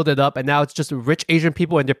 build it up, and now it's just rich Asian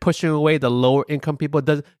people and they're pushing away the lower income people?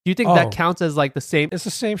 Do you think that counts as like the same? It's the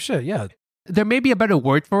same shit, yeah. There may be a better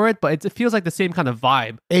word for it, but it feels like the same kind of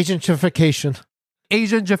vibe. Asian-gentrification.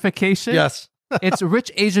 Asian-gentrification? Yes. It's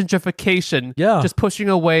rich Asian-gentrification. Yeah. Just pushing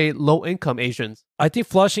away low-income Asians. I think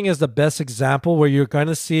Flushing is the best example where you're going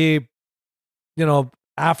to see, you know,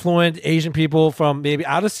 affluent Asian people from maybe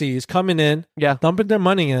out of seas coming in, dumping their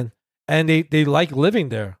money in, and they like living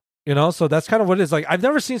there, you know? So that's kind of what it is. Like, I've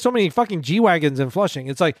never seen so many fucking G-Wagons in Flushing.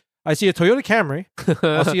 It's like, I see a Toyota Camry.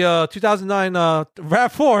 I see a 2009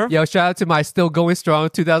 RAV4. Yo, shout out to my still going strong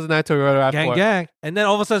 2009 Toyota RAV4. Gang. And then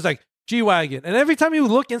all of a sudden it's like G-Wagon. And every time you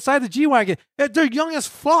look inside the G-Wagon, they're young as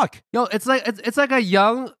fuck. Yo, it's like a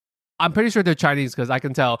young, I'm pretty sure they're Chinese because I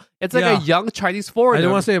can tell. It's like a young Chinese foreigner. I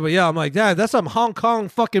didn't want to say it, but yeah, I'm like, yeah, that's some Hong Kong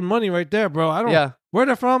fucking money right there, bro. I don't know where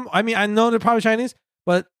they're from. I mean, I know they're probably Chinese,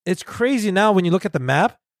 but it's crazy now when you look at the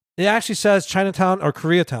map. It actually says Chinatown or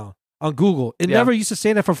Koreatown on Google. It never used to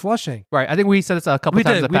say that for Flushing. Right. I think we said this a couple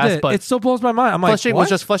times in the past, but it still blows my mind. I'm Flushing like, was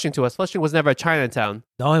just Flushing to us. Flushing was never a Chinatown.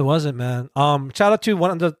 No, it wasn't, man. Shout out to one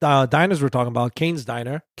of the diners we're talking about, Kane's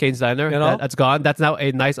Diner. Kane's Diner. You know? That's gone. That's now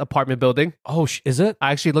a nice apartment building. Oh, is it?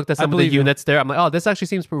 I actually looked at some of the units there. I'm like, oh, this actually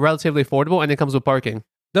seems relatively affordable, and it comes with parking.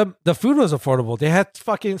 The food was affordable. They had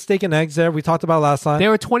fucking steak and eggs there. We talked about last time. They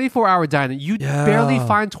were 24-hour dining. You barely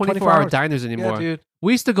find 24-hour diners anymore. Yeah, dude.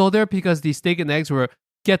 We used to go there because the steak and eggs were,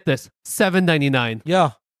 get this, $7.99.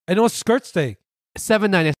 Yeah. And it was skirt steak.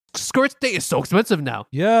 $7.99. Skirt steak is so expensive now.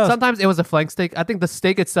 Yeah. Sometimes it was a flank steak. I think the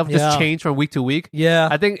steak itself just changed from week to week. Yeah.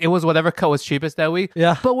 I think it was whatever cut was cheapest that week.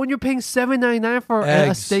 Yeah. But when you're paying $7.99 for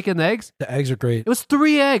a steak and eggs. The eggs are great. It was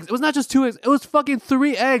 3 eggs. It was not just 2 eggs. It was fucking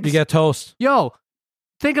 3 eggs. You get toast. Yo.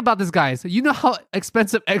 Think about this, guys. You know how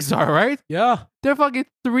expensive eggs are, right? Yeah. They're fucking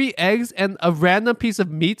 3 eggs and a random piece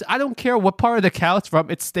of meat. I don't care what part of the cow it's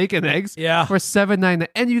from. It's steak and eggs. Yeah. For $7.99.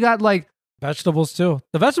 And you got like vegetables too.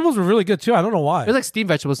 The vegetables were really good too. I don't know why. It was like steamed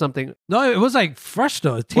vegetables, something. No, it was like fresh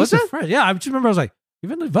though. It tasted fresh. Yeah, I just remember I was like,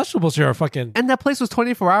 Even the vegetables here are fucking. And that place was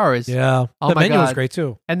 24 hours. Yeah. Oh the my menu was God. great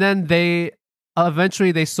too. And then they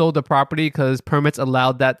eventually they sold the property because permits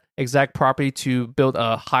allowed that exact property to build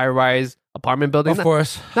a high-rise apartment building. Of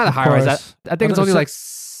course. Not a Of high-rise. course. I think it's only like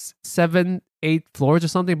 7, 8 floors or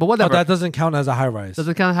something, but whatever. But that doesn't count as a high rise. Does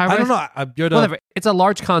it count high-rise? I don't know. You're the, Whatever. It's a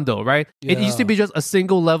large condo, right? It used to Yeah. be just a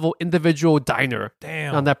single level individual diner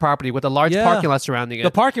Damn. on that property with a large Yeah. parking lot surrounding it.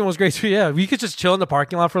 The parking was great too. Yeah, we could just chill in the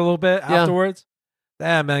parking lot for a little bit Yeah. afterwards.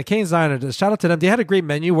 Damn, man, Kane's Diner. Shout out to them. They had a great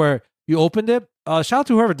menu where you opened it. Shout out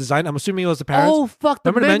to whoever designed. I'm assuming it was the parents. Oh, fuck,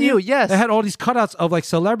 the Remember menu. Yes. They had all these cutouts of like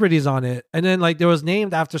celebrities on it, and then like there was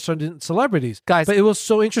named after certain celebrities. Guys, But it was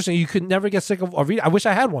so interesting. You could never get sick of reading. I wish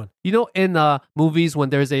I had one. you know, in movies when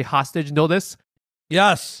there's a hostage notice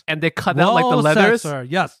Yes. and they cut out like the Well said, letters. sir.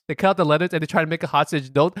 Yes. They cut out the letters and they try to make a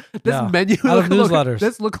hostage note. This Yeah. menu Out of newsletters.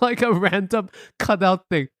 this looked like a random cutout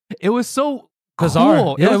thing. It was so Bizarre.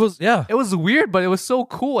 cool. Yeah, it was. Yeah. It was weird, but it was so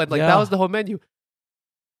cool. And like Yeah. that was the whole menu.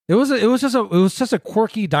 It was just a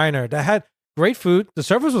quirky diner that had great food. The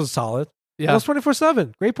service was solid. It Yeah. was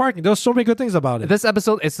 24/7. Great parking. There was so many good things about it. This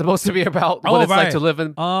episode is supposed to be about what Oh, it's like right. to live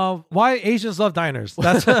in. Why Asians love diners?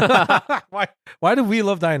 That's why do we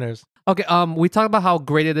love diners? Okay, we talked about how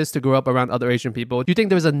great it is to grow up around other Asian people. Do you think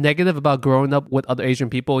there's a negative about growing up with other Asian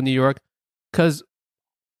people in New York? Because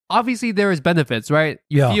obviously there is benefits, right?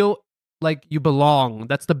 You Yeah. feel like you belong.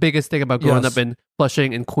 That's the biggest thing about growing Yes. up in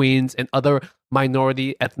Flushing and Queens and other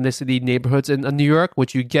minority ethnicity neighborhoods in New York,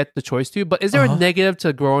 which you get the choice to. But is there a Uh-huh. negative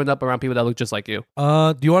to growing up around people that look just like you?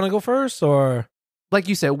 Do you want to go first or? Like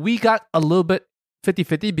you said, we got a little bit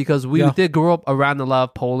 50-50 because we Yeah. did grow up around a lot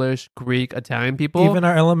of Polish, Greek, Italian people. Even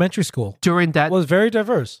our elementary school during that was very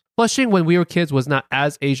diverse. Flushing, when we were kids, was not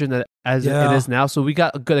as Asian as Yeah. it is now. So we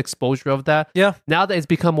got a good exposure of that. Yeah. Now that it's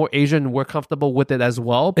become more Asian, we're comfortable with it as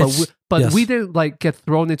well. But It's- we yes. didn't like get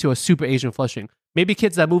thrown into a super Asian Flushing. Maybe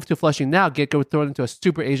kids that move to Flushing now get thrown into a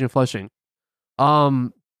super Asian Flushing.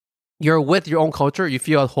 You're with your own culture. You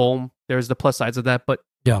feel at home. There's the plus sides of that. But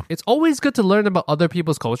Yeah. it's always good to learn about other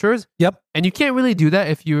people's cultures. Yep. And you can't really do that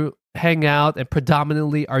if you hang out and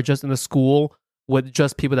predominantly are just in a school with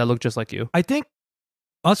just people that look just like you. I think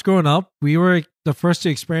us growing up, we were the first to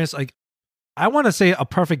experience like I want to say a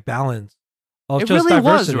perfect balance of It just really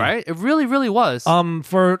diversity. was, right? It really, really was.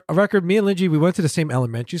 For a record, me and Linji, we went to the same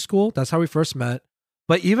elementary school. That's how we first met.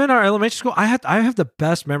 But even our elementary school, I have the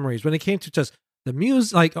best memories when it came to just the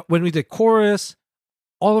music. Like when we did chorus,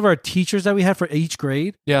 all of our teachers that we had for each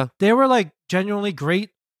grade, Yeah. they were like genuinely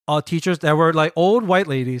great teachers that were like old white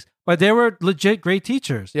ladies, but they were legit great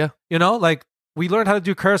teachers. Yeah. You know, like we learned how to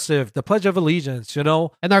do cursive, the Pledge of Allegiance, you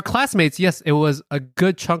know. And our classmates, yes, it was a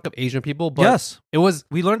good chunk of Asian people, but Yes. it was,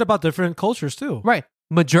 We learned about different cultures too. right,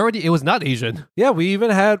 majority, it was not Asian. Yeah, we even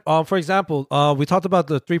had, for example, we talked about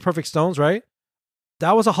the Three Perfect Stones, right?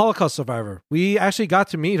 That was a Holocaust survivor. We actually got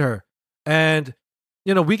to meet her, and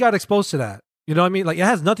you know, we got exposed to that. You know what I mean? Like it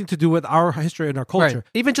has nothing to do with our history and our culture. Right.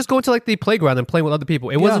 Even just going to like the playground and playing with other people.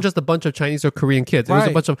 It wasn't just a bunch of Chinese or Korean kids. It was a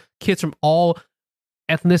Right. bunch of kids from all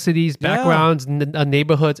ethnicities, Yeah. backgrounds,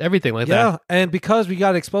 neighborhoods, everything like Yeah, that. and because we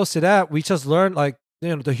got exposed to that, we just learned like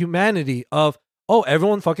the humanity of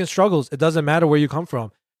everyone fucking struggles. It doesn't matter where you come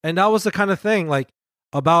from, and that was the kind of thing like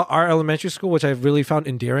about our elementary school, which I really found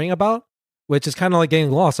endearing about, which is kind of like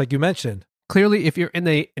getting lost, like you mentioned. Clearly, if you're in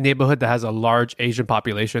a neighborhood that has a large Asian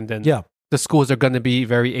population, then Yeah. the schools are going to be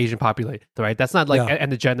very Asian populated, right? That's not like Yeah.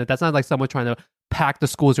 an agenda. That's not like someone trying to pack the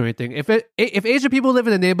schools or anything. If Asian people live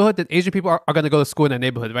in a neighborhood, then Asian people are going to go to school in that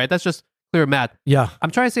neighborhood, right? That's just clear math. Yeah,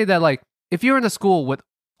 I'm trying to say that like if you're in a school with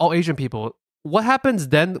all Asian people, what happens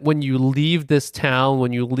then when you leave this town,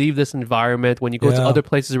 when you leave this environment, when you go to Yeah. other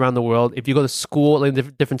places around the world, if you go to school in a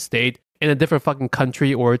different state, in a different fucking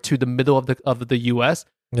country, or to the middle of the US,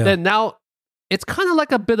 Yeah. then now it's kind of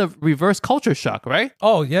like a bit of reverse culture shock, right?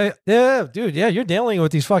 Oh yeah, dude. Yeah, you're dealing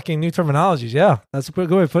with these fucking new terminologies. Yeah, that's a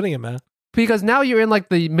good way of putting it, man. Because now you're in like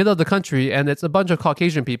the middle of the country and it's a bunch of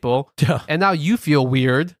Caucasian people, Yeah, and now you feel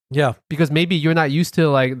weird yeah. because maybe you're not used to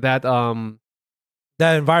like that.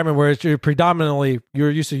 That environment where you're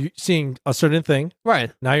used to seeing a certain thing.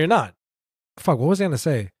 Right. Now you're not. Fuck. What was I gonna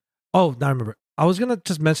say? Oh, now I remember. I was gonna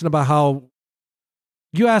just mention about how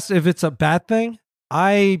you asked if it's a bad thing.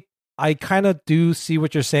 I kind of do see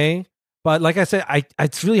what you're saying, but like I said,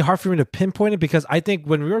 it's really hard for me to pinpoint it because I think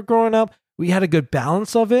when we were growing up, we had a good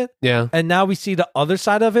balance of it, Yeah. and now we see the other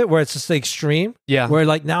side of it where it's just the extreme, Yeah. where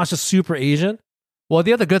like now it's just super Asian. Well,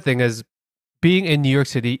 the other good thing is being in New York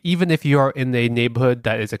City, even if you are in a neighborhood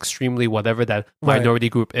that is extremely whatever that Right. minority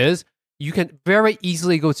group is, you can very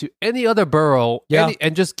easily go to any other borough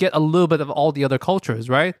and just get a little bit of all the other cultures,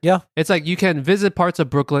 right? Yeah. It's like you can visit parts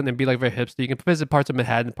of Brooklyn and be like very hipster. You can visit parts of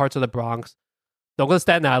Manhattan, parts of the Bronx. Don't go to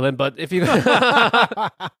Staten Island, but if you...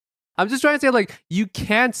 I'm just trying to say, like, you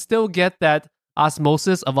can still get that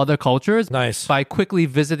osmosis of other cultures by quickly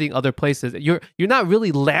visiting other places. You're not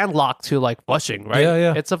really landlocked to, like, Flushing, right?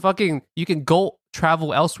 Yeah. It's a fucking... You can go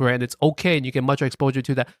travel elsewhere and it's okay and you get much exposure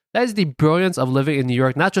to that. That is the brilliance of living in New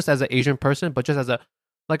York, not just as an Asian person, but just as a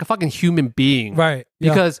fucking human being. Right.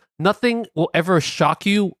 Because nothing will ever shock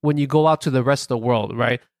you when you go out to the rest of the world,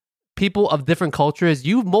 right? People of different cultures,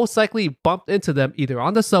 you've most likely bumped into them either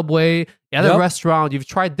on the subway, at a restaurant. You've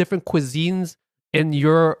tried different cuisines in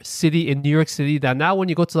your city, in New York City, that now when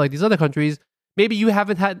you go to like these other countries, maybe you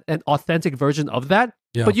haven't had an authentic version of that,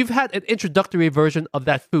 but you've had an introductory version of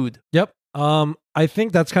that food. Yep. I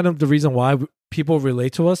think that's kind of the reason why people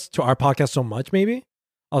relate to us, to our podcast so much, maybe.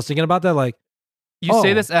 I was thinking about that, like... You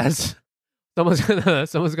say this as someone's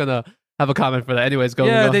gonna have a comment for that. Anyways, go.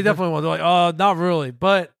 Yeah, go. They definitely will. They're like, oh, not really.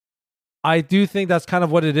 But I do think that's kind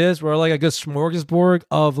of what it is. We're like a good smorgasbord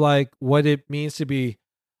of like what it means to be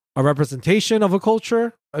a representation of a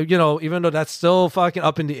culture. You know, even though that's still fucking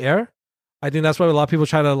up in the air. I think that's why a lot of people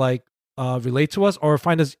try to like relate to us or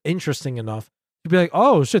find us interesting enough to be like,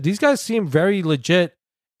 oh shit, these guys seem very legit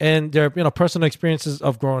in their, you know, personal experiences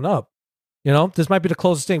of growing up. You know, this might be the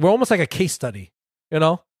closest thing. We're almost like a case study, you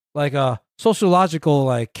know, like a sociological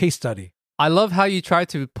like case study. I love how you try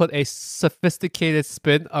to put a sophisticated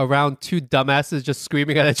spin around two dumbasses just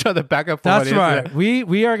screaming at each other back and forth. That's right.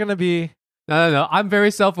 We are gonna be. No. I'm very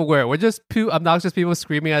self-aware. We're just two obnoxious people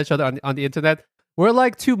screaming at each other on the internet. We're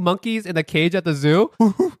like two monkeys in a cage at the zoo.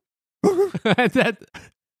 And then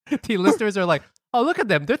the listeners are like, oh, look at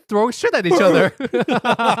them. They're throwing shit at each other.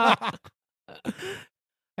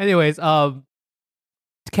 Anyways,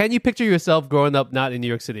 can you picture yourself growing up not in New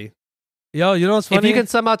York City? Yo, you know what's funny? If you can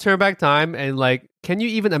somehow turn back time and like, can you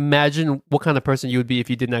even imagine what kind of person you would be if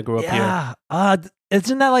you did not grow up here? Yeah.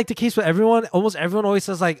 Isn't that like the case with everyone? Almost everyone always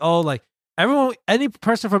says like, oh, like everyone, any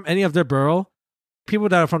person from any of their borough, people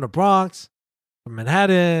that are from the Bronx, from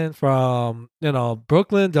Manhattan, from, you know,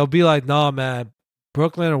 Brooklyn, they'll be like, no, man,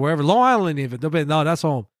 Brooklyn or wherever, Long Island even, they'll be like, no, that's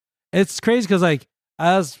home. It's crazy because like,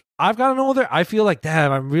 as I've gotten older, I feel like,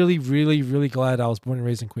 damn, I'm really, really, really glad I was born and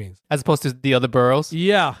raised in Queens. As opposed to the other boroughs?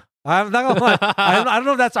 Yeah. I'm not gonna lie. I don't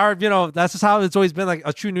know if that's our, you know, that's just how it's always been, like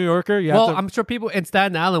a true New Yorker. I'm sure people in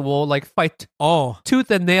Staten Island will like fight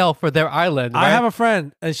tooth and nail for their island. Right? I have a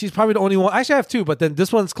friend, and she's probably the only one. Actually, I have two, but then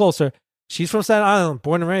this one's closer. She's from Staten Island,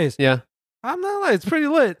 born and raised. Yeah. I'm not like, it's pretty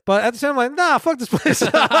lit, but at the same time, I'm like, nah, fuck this place.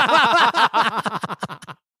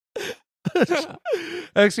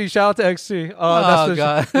 XC, shout out to XC. Oh,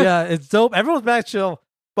 God. Yeah, it's dope. Everyone's mad chill,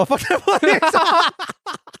 but fuck that place.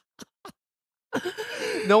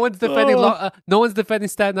 No one's defending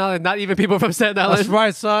Staten Island. Not even people from Staten Island. That's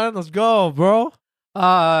right, son. Let's go, bro.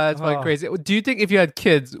 It's fucking crazy. Do you think if you had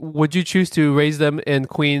kids, would you choose to raise them in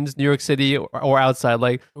Queens, New York City, or outside?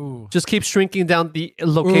 Like, just keep shrinking down the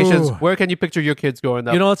locations. Where can you picture your kids growing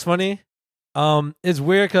up? You know what's funny? It's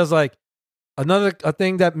weird because like a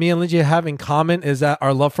thing that me and Lindsay have in common is that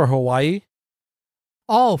our love for Hawaii.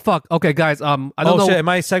 Oh fuck! Okay, guys. I don't know. Shit! Am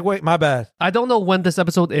I segue? My bad. I don't know when this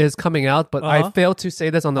episode is coming out, but I failed to say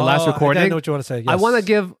this on the last recording. I know what you want to say. Yes. I want to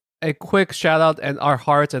give a quick shout out and our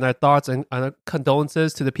hearts and our thoughts and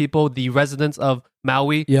condolences to the people, the residents of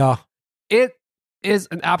Maui. Yeah, it is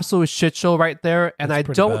an absolute shit show right there, and I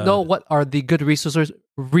don't know what are the good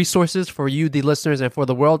resources for you, the listeners, and for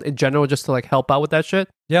the world in general, just to like help out with that shit.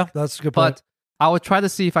 Yeah, that's a good point. But I will try to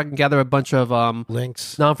see if I can gather a bunch of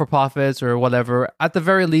links, non-for-profits or whatever. At the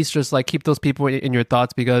very least, just like keep those people in your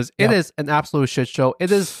thoughts because it is an absolute shit show.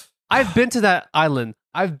 It is. I've been to that island.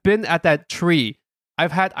 I've been at that tree.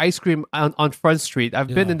 I've had ice cream on Front Street. I've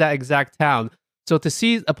been in that exact town. So to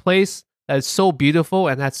see a place that is so beautiful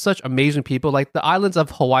and has such amazing people, like the islands of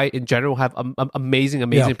Hawaii in general have amazing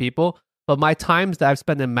people. But my times that I've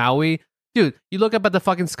spent in Maui, dude, you look up at the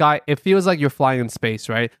fucking sky, it feels like you're flying in space,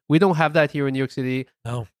 right? We don't have that here in New York City.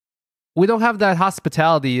 No. We don't have that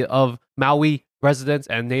hospitality of Maui residents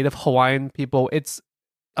and native Hawaiian people. It's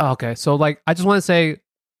okay. So like, I just want to say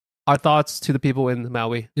our thoughts to the people in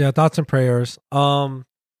Maui. Yeah, thoughts and prayers.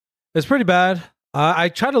 It's pretty bad. I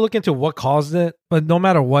try to look into what caused it, but no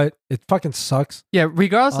matter what, it fucking sucks. Yeah,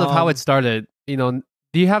 regardless of how it started, you know,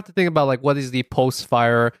 you have to think about like what is the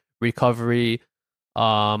post-fire recovery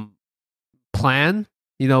plan.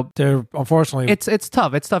 You know, unfortunately it's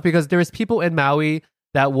tough. It's tough because there's people in Maui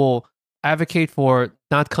that will advocate for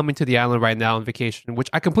not coming to the island right now on vacation, which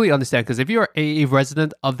I completely understand. Because if you're a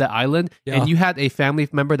resident of the island and you had a family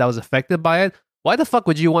member that was affected by it, why the fuck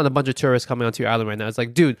would you want a bunch of tourists coming onto your island right now? It's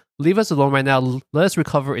like, dude, leave us alone right now. Let us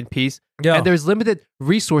recover in peace. Yeah. And there's limited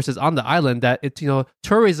resources on the island that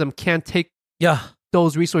tourism can't take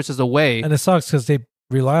those resources away. And it sucks because they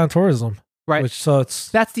rely on tourism. Right.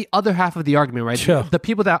 That's the other half of the argument, right? Yeah. The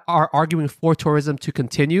people that are arguing for tourism to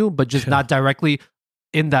continue, but just not directly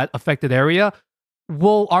in that affected area,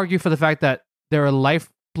 will argue for the fact that their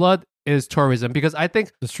lifeblood is tourism. Because I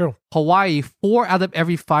think it's true. Hawaii, 4 out of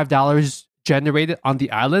every $5 generated on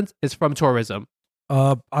the island is from tourism.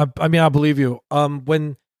 I mean, I believe you.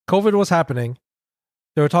 When COVID was happening,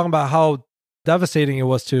 they were talking about how devastating it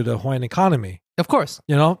was to the Hawaiian economy. Of course.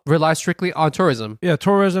 Rely strictly on tourism. Yeah,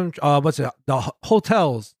 tourism, the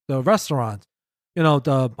hotels, the restaurants,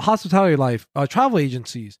 the hospitality life, travel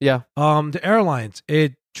agencies. Yeah. The airlines.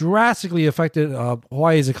 It drastically affected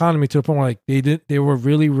Hawaii's economy to the point where they were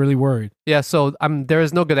really, really worried. Yeah, so there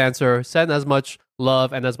is no good answer. Send as much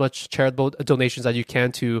love and as much charitable donations as you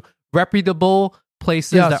can to reputable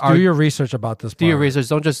places that do your research about this. Do your research.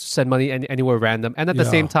 Don't just send money anywhere random. And at the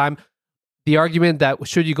same time, the argument that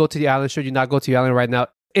should you go to the island, should you not go to the island right now,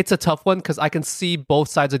 it's a tough one because I can see both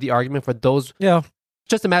sides of the argument for those. Yeah.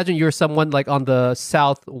 Just imagine you're someone like on the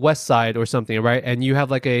southwest side or something, right? And you have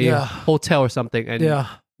like a hotel or something, and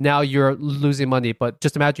now you're losing money. But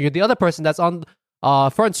just imagine you're the other person that's on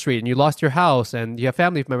Front Street and you lost your house and you have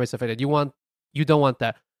family members stuff like that. You don't want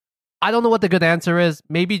that. I don't know what the good answer is.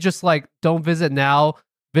 Maybe just like don't visit now,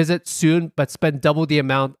 visit soon, but spend double the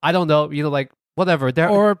amount. I don't know. Whatever.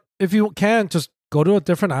 Or if you can, just go to a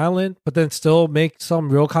different island, but then still make some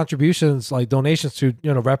real contributions, like donations to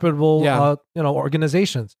reputable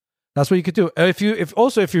organizations. That's what you could do. If you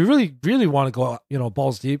really really want to go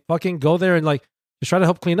balls deep, fucking go there and just try to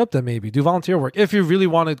help clean up. Then maybe do volunteer work if you really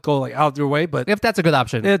want to go out of your way. But if that's a good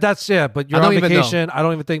option, but you're on vacation. I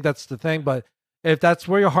don't even think that's the thing. But if that's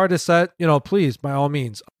where your heart is set, please, by all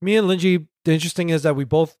means. Me and Linji, the interesting is that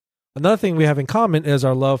another thing we have in common is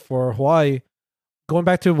our love for Hawaii. Going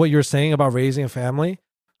back to what you're saying about raising a family,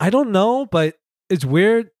 I don't know, but it's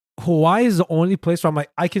weird. Hawaii is the only place where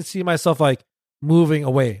I can see myself moving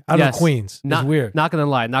away out of Queens. It's weird. Not gonna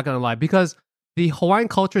lie, because the Hawaiian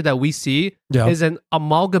culture that we see is an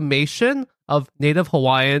amalgamation of native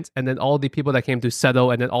Hawaiians and then all the people that came to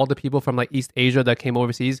settle and then all the people from East Asia that came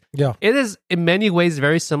overseas. Yeah. It is in many ways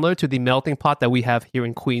very similar to the melting pot that we have here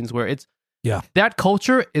in Queens, where that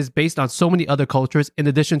culture is based on so many other cultures in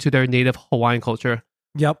addition to their native Hawaiian culture.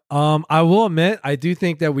 Yep. I will admit, I do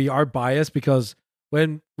think that we are biased because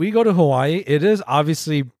when we go to Hawaii, it is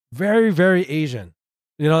obviously very, very Asian.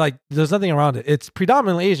 There's nothing around it. It's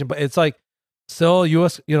predominantly Asian, but it's still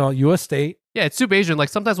U.S. state. Yeah, it's super Asian.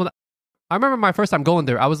 Sometimes when I remember my first time going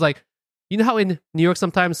there, I was like, how in New York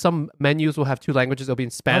sometimes some menus will have 2 languages. It'll be in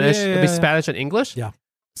Spanish. It'll be Spanish and English. Yeah.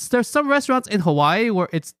 There's some restaurants in Hawaii where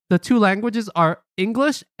it's the 2 languages are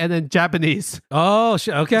English and then Japanese. Oh,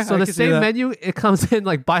 shit. Okay. So the same menu, it comes in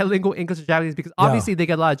bilingual English and Japanese because obviously they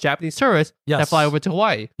get a lot of Japanese tourists that fly over to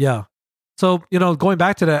Hawaii. Yeah. So, going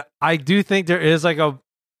back to that, I do think there is a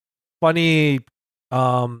funny,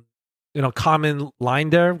 common line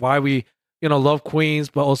there why we, love Queens,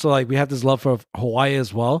 but also we have this love for Hawaii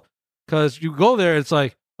as well. Because you go there, it's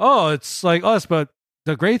it's like us, but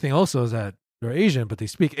the great thing also is that they're Asian, but they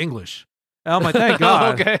speak English. And I'm like, thank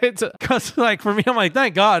God. Okay. Because for me, I'm like,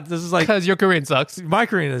 thank God. This is because your Korean sucks. My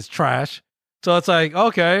Korean is trash. So it's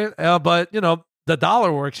okay, but the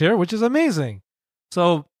dollar works here, which is amazing.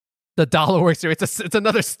 So the dollar works here. It's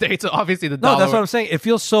another state, so obviously the dollar. No, that's what I'm saying. It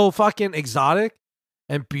feels so fucking exotic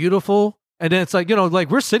and beautiful, and then it's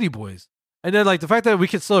we're city boys. And then the fact that we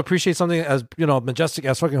can still appreciate something as majestic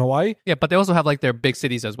as fucking Hawaii. Yeah, but they also have their big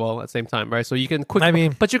cities as well at the same time, right? So you can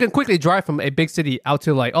but you can quickly drive from a big city out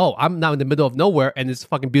to I'm now in the middle of nowhere and it's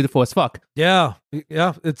fucking beautiful as fuck. Yeah,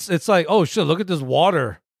 yeah. It's oh shit, look at this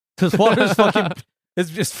water. This water is fucking. It's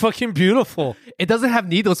just fucking beautiful. It doesn't have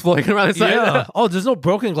needles floating around inside. Yeah. Oh, there's no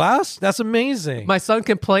broken glass? That's amazing. My son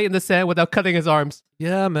can play in the sand without cutting his arms.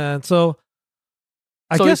 Yeah, man. So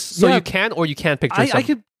I guess you can or you can't picture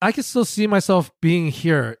I could still see myself being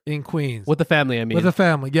here in Queens. With the family, I mean. With the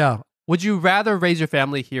family, yeah. Would you rather raise your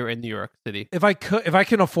family here in New York City? If I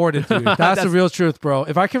can afford it, dude. That's the real truth, bro.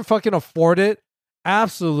 If I can fucking afford it,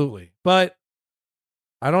 absolutely. But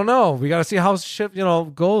I don't know. We got to see how shit,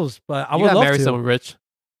 goes. But I would love to marry someone rich.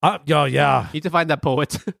 Yeah. Need to find that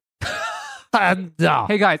poet. No.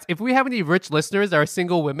 Hey guys, if we have any rich listeners that are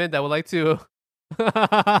single women that would like to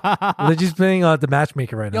they're just playing the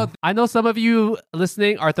matchmaker right now. I know some of you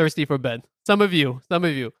listening are thirsty for Ben. Some of you.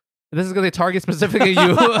 This is going to target specifically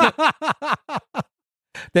you.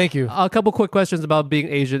 Thank you. A couple quick questions about being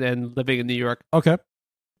Asian and living in New York. Okay.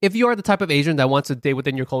 If you are the type of Asian that wants to date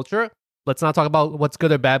within your culture, let's not talk about what's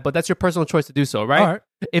good or bad, but that's your personal choice to do so, right? All right.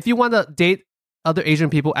 If you want to date other Asian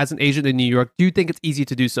people as an Asian in New York, do you think it's easy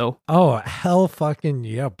to do so? Oh, hell fucking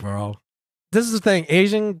yeah, bro. This is the thing.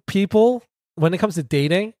 Asian people, when it comes to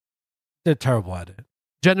dating, they're terrible at it.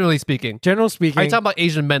 Generally speaking. Generally speaking. Are you talking about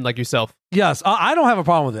Asian men like yourself? Yes. I don't have a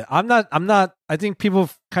problem with it. I'm not, I think people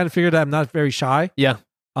kind of figured that I'm not very shy. Yeah.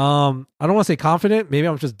 I don't want to say confident. Maybe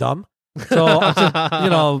I'm just dumb. So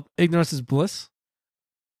I'm just, ignorance is bliss.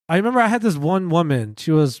 I remember I had this one woman.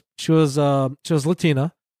 She was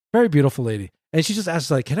Latina, very beautiful lady, and she just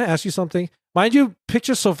asked like, "Can I ask you something?" Mind you,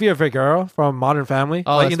 picture Sofia Vergara from Modern Family,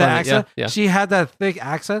 oh, like in that funny. accent. Yeah. She had that thick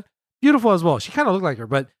accent, beautiful as well. She kind of looked like her,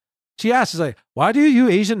 but she asked, "She's like, why do you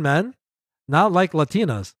Asian men not like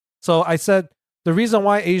Latinas?" So I said, the reason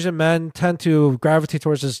why Asian men tend to gravitate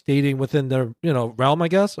towards just dating within their, realm, I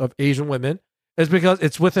guess, of Asian women is because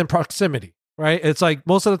it's within proximity, right? It's like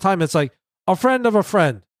most of the time it's like a friend of a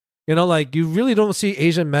friend. Like you really don't see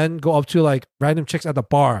Asian men go up to like random chicks at the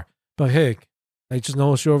bar. But hey, I just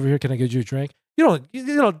noticed you're over here. Can I get you a drink?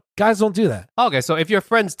 Guys don't do that. Okay, so if your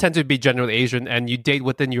friends tend to be generally Asian and you date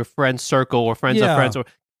within your friend circle or friends of friends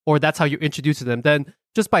or that's how you're introduced to them, then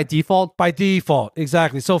just by default. By default,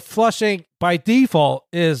 exactly. So Flushing by default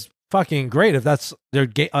is fucking great if that's their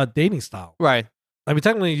dating style. Right. I mean,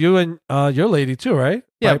 technically you and your lady too, right?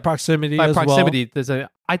 Yeah. By proximity By as proximity. well.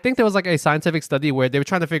 I think there was like a scientific study where they were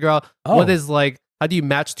trying to figure out what is like, how do you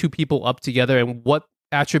match two people up together and what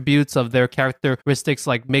attributes of their characteristics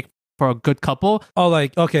like make for a good couple. Oh,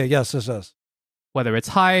 like, okay, yes. Whether it's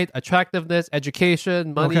height, attractiveness,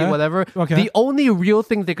 education, money, Okay. whatever. Okay. The only real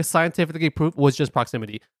thing they could scientifically prove was just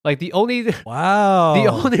proximity. Like the only Wow. the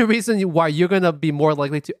only reason why you're gonna be more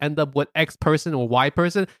likely to end up with X person or Y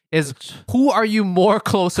person is who are you more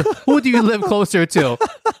closer? Who do you live closer to?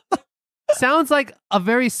 Sounds like a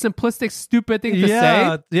very simplistic, stupid thing to say.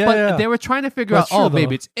 Yeah, but yeah. they were trying to figure That's out, true,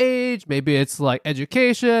 maybe though. it's age, maybe it's like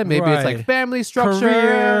education, maybe it's like Right. family structure.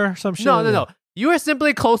 Career, some shit. No. You are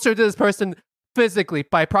simply closer to this person physically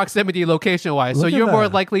by proximity, location wise. So Look at you're more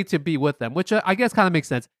that. likely to be with them, which I guess kind of makes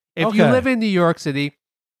sense. If you Okay. live in New York City,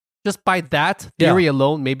 just by that theory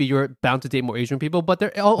alone, maybe you're bound to date more Asian people. But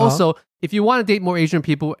there also, if you want to date more Asian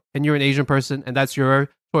people and you're an Asian person and that's your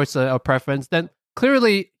choice or preference, then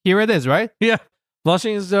clearly here it is, right? Yeah.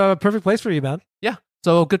 Flushing is a perfect place for you, man. Yeah.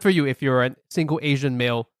 So good for you if you're a single Asian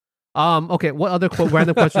male. Okay. What other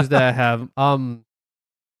random questions that I have?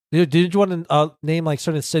 Did you want to name like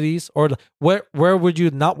certain cities or where would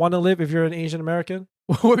you not want to live if you're an Asian American?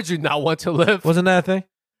 Where would you not want to live? Wasn't that a thing?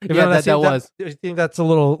 Yeah, that was. Do you think that's a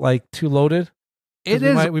little like too loaded? It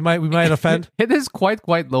is. We might offend. It is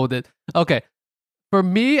quite loaded. Okay. For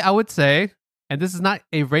me, I would say, and this is not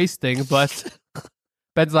a race thing, but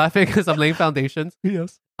Ben's laughing because I'm laying foundations.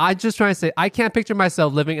 Yes. I'm just trying to say, I can't picture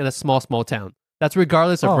myself living in a small town. That's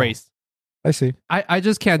regardless of race. I see. I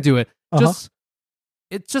just can't do it. Uh-huh.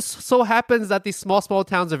 It just so happens that these small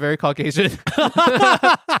towns are very Caucasian.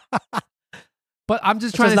 But I'm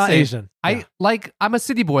just trying to not say, Asian. I'm a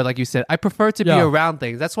city boy, like you said. I prefer to be around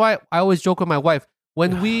things. That's why I always joke with my wife.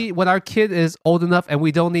 When our kid is old enough and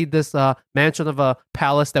we don't need this mansion of a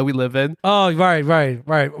palace that we live in. Oh, right.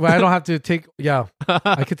 Well, I don't have to take. Yeah,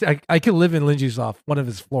 I could live in Linji's off one of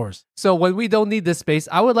his floors. So when we don't need this space,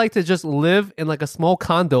 I would like to just live in like a small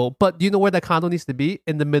condo. But do you know where that condo needs to be?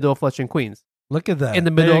 In the middle of Flushing, Queens. Look at that. In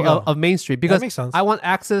the middle of Main Street, because that makes sense. I want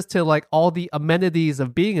access to like all the amenities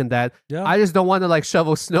of being in that. Yeah. I just don't want to like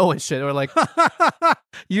shovel snow and shit or like.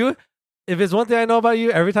 If it's one thing I know about you,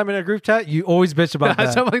 every time in a group chat, you always bitch about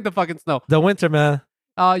that. shoveling the fucking snow. The winter, man.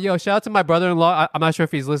 Yo, shout out to my brother-in-law. I'm not sure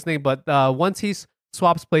if he's listening, but once he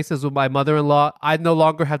swaps places with my mother-in-law, I no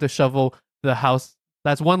longer have to shovel the house.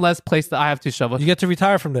 That's one less place that I have to shovel. You get to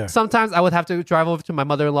retire from there. Sometimes I would have to drive over to my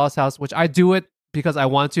mother-in-law's house, which I do it because I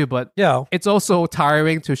want to, but it's also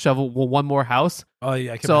tiring to shovel one more house. Oh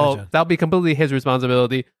yeah, I can so imagine. that'll be completely his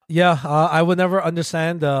responsibility. Yeah, I would never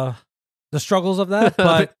understand the struggles of that,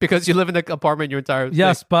 but because you live in an apartment your entire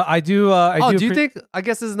yes, but I do. Do you think? I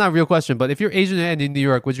guess this is not a real question, but if you're Asian and in New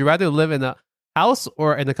York, would you rather live in a house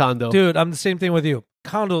or in a condo? Dude, I'm the same thing with you.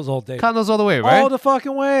 Condos all day. Condos all the way, right? All the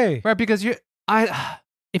fucking way. Right, because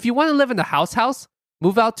if you want to live in a house,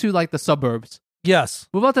 move out to like the suburbs. Yes.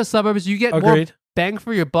 Move out to the suburbs. You get more bang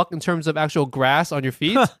for your buck in terms of actual grass on your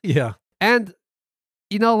feet. Yeah. And,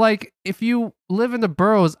 like if you live in the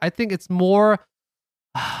boroughs, I think it's more,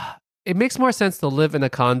 it makes more sense to live in a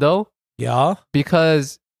condo. Yeah.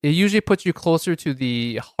 Because it usually puts you closer to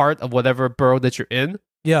the heart of whatever borough that you're in.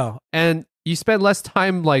 Yeah. And you spend less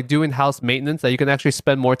time like doing house maintenance that you can actually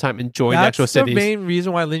spend more time enjoying the actual cities. That's the main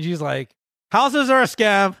reason why Linji's like, houses are a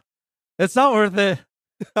scam. It's not worth it.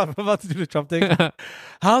 I'm about to do the Trump thing.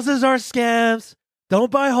 Houses are scams.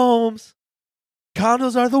 Don't buy homes.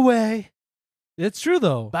 Condos are the way. It's true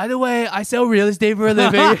though. By the way, I sell real estate for a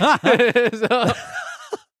living.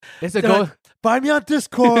 It's a go. Buy me on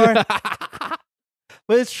Discord.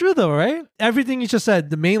 But it's true though, right? Everything you just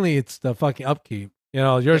said, mainly it's the fucking upkeep. You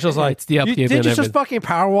know, you're just like, it's the upkeep. Did you just fucking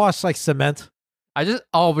power wash like cement? I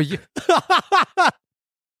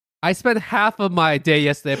spent half of my day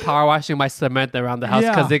yesterday power washing my cement around the house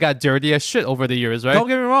because they got dirty as shit over the years, right? Don't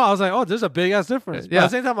get me wrong. I was like, oh, there's a big ass difference. But at the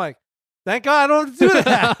same time, I'm like, thank God I don't have to do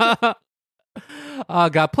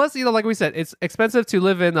that. God. Plus, like we said, it's expensive to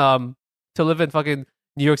live in fucking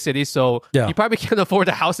New York City. So you probably can't afford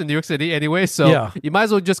a house in New York City anyway. So you might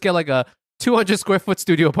as well just get like a 200 square foot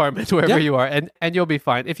studio apartment wherever you are, and you'll be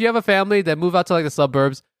fine. If you have a family, then move out to like the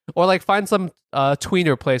suburbs, or like find some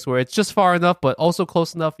tweener place where it's just far enough but also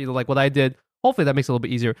close enough, like what I did. Hopefully that makes it a little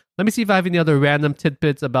bit easier. Let me see if I have any other random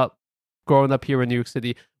tidbits about growing up here in New York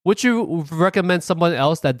City. Would you recommend someone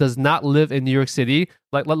else that does not live in New York City,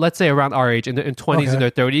 like let's say around our age, in 20s and their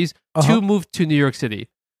 30s, to move to New York City?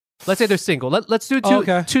 Let's say they're single. Let's do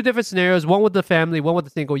two different scenarios, one with the family, one with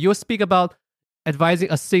the single. You'll speak about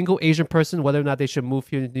advising a single Asian person whether or not they should move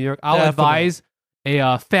here to New York. I'll advise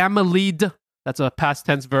a family-ed, that's a past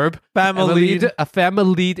tense verb, a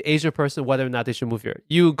family-ed Asian person whether or not they should move here.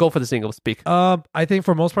 You go for the single, speak. I think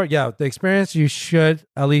for most part, the experience, you should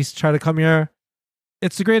at least try to come here.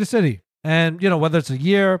 It's the greatest city. And, whether it's a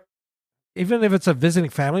year, even if it's a visiting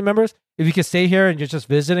family members, if you can stay here and you're just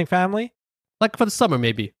visiting family. Like for the summer,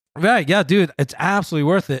 maybe. Right, yeah, dude, it's absolutely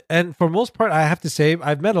worth it. And for most part, I have to say,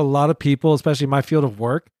 I've met a lot of people, especially in my field of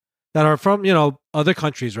work, that are from, other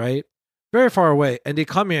countries, right? Very far away. And they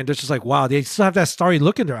come here and they're just like, wow, they still have that starry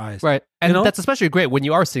look in their eyes. Right. And that's especially great when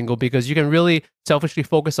you are single because you can really selfishly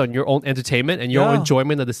focus on your own entertainment and your own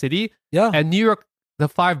enjoyment of the city. Yeah. And New York, the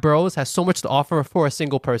 5 boroughs, has so much to offer for a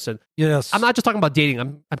single person. Yes. I'm not just talking about dating.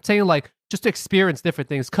 I'm saying like just to experience different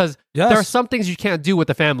things because there are some things you can't do with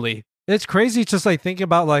the family. It's crazy just like thinking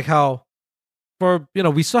about like how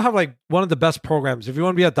we still have like one of the best programs. If you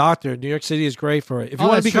want to be a doctor, New York City is great for it. If you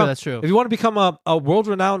want to become, that's true. If you want to become a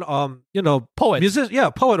world-renowned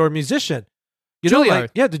poet, poet or musician,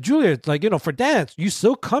 Juilliard. The Juilliard, for dance, you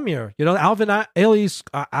still come here. Alvin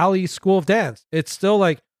Ailey School of Dance. It's still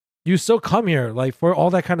like you still come here like for all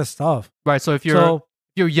that kind of stuff. Right. So if you're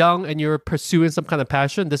young and you're pursuing some kind of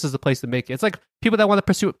passion, this is the place to make it. It's like people that want to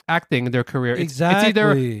pursue acting in their career. Exactly. It's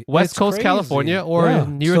either West Coast crazy. California or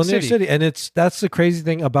New York City. And that's the crazy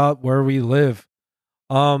thing about where we live.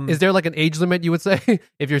 Is there like an age limit you would say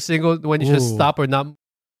if you're single when you should stop or not?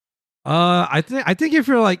 I think if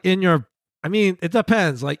you're like in your, it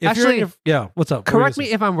depends. Like if actually, you're in your, what's up? Correct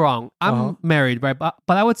me if I'm wrong. I'm married, right? But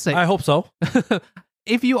I would say I hope so.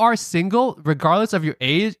 If you are single, regardless of your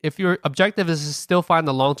age, if your objective is to still find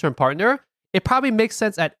a long-term partner, it probably makes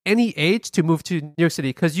sense at any age to move to New York City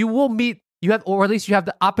because you will meet, or at least you have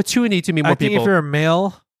the opportunity to meet more people. If you're a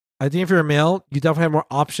male, you definitely have more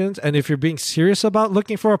options. And if you're being serious about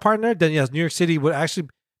looking for a partner, then yes, New York City would actually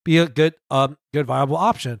be a good viable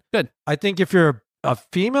option. Good. I think if you're a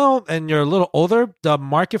female and you're a little older, the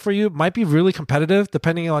market for you might be really competitive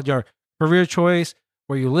depending on your career choice,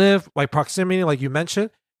 where you live, like proximity, like you mentioned.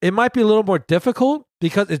 It might be a little more difficult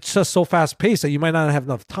because it's just so fast paced that you might not have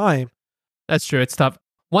enough time. That's true. It's tough.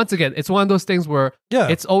 Once again, it's one of those things where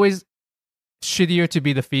it's always shittier to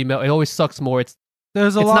be the female. It always sucks more. It's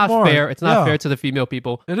not fair. It's not fair to the female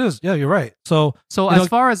people. It is. Yeah, you're right. So as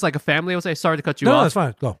far as like a family, I would say, sorry to cut you off. No, that's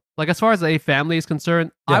fine. Go. Like as far as a family is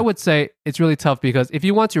concerned, I would say it's really tough because if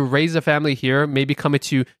you want to raise a family here, maybe coming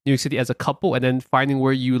to New York City as a couple and then finding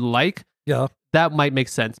where you like. Yeah. That might make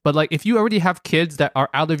sense. But like if you already have kids that are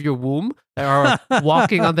out of your womb, that are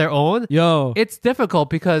walking on their own, it's difficult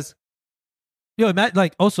because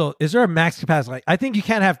like also, is there a max capacity? Like I think you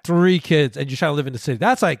can't have 3 kids and you try to live in the city.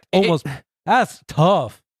 That's like almost that's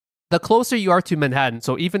tough. The closer you are to Manhattan,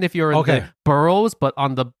 so even if you're in the boroughs, but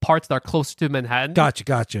on the parts that are closer to Manhattan.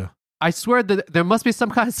 Gotcha. I swear that there must be some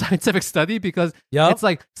kind of scientific study because it's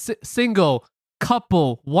like single,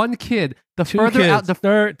 couple, 1 kid. The further out,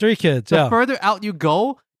 3 kids. The further out you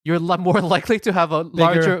go, you're more likely to have a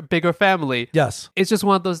bigger family. Yes, it's just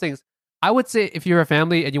one of those things. I would say if you're a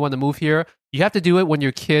family and you want to move here, you have to do it when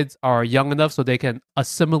your kids are young enough so they can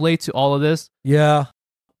assimilate to all of this. Yeah.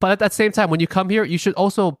 But at that same time, when you come here, you should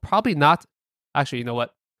also probably not. Actually, you know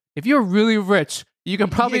what? If you're really rich, you can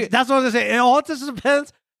probably. That's what I was going to say. It all just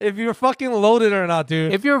depends. if you're fucking loaded or not,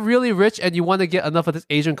 dude. If you're really rich and you want to get enough of this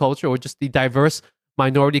Asian culture or just the diverse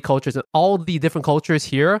minority cultures and all the different cultures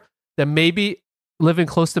here, then maybe living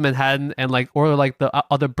close to Manhattan and like or like the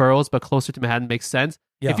other boroughs but closer to Manhattan makes sense.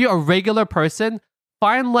 If you're a regular person,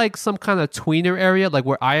 find like some kind of tweener area like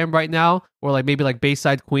where I am right now, or like maybe like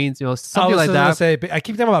Bayside, Queens, something like that. I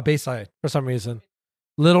keep thinking about Bayside for some reason.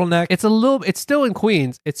 Little Neck. It's still in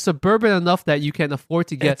Queens. It's suburban enough that you can afford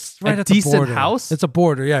to get a decent house. It's a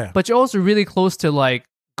border, yeah. But you're also really close to like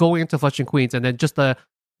going into Flushing, Queens, and then just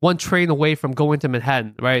one train away from going to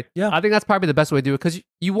Manhattan, right? Yeah. I think that's probably the best way to do it because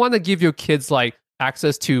you want to give your kids like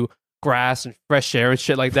access to grass and fresh air and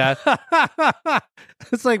shit like that.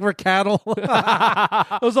 It's like we're cattle.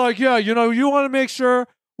 I was like, yeah, you want to make sure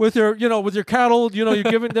with your cattle, you're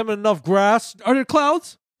giving them enough grass. Are there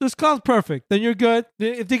clouds? There's clouds, perfect. Then you're good.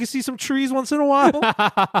 If they can see some trees once in a while,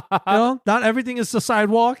 not everything is the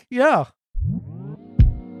sidewalk. Yeah.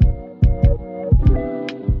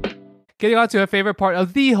 Getting on to a favorite part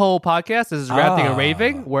of the whole podcast. This is ranting and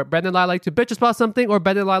raving, where Ben and I like to bitch about something, or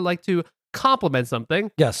Ben and I like to compliment something.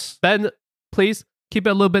 Yes. Ben, please keep it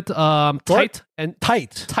a little bit tight and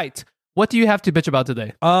tight. What do you have to bitch about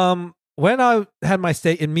today? When I had my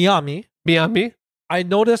stay in Miami, I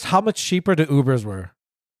noticed how much cheaper the Ubers were.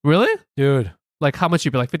 Really? Dude. Like how much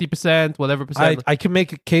cheaper? Like 50%, whatever percent? I can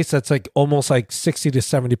make a case that's like almost like 60 to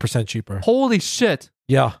 70% cheaper. Holy shit.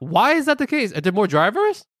 Yeah. Why is that the case? Are there more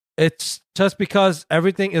drivers? It's just because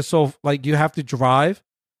everything is so, like, you have to drive.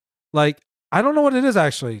 Like, I don't know what it is,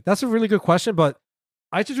 actually. That's a really good question, but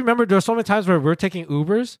I just remember there were so many times where we're taking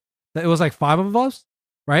Ubers that it was like 5 of us,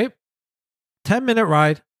 right? 10-minute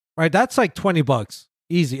ride, right? That's like $20.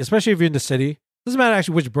 Easy, especially if you're in the city. Doesn't matter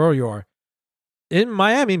actually which borough you are. In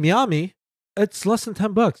Miami, it's less than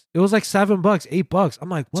 $10. It was like $7, $8. I'm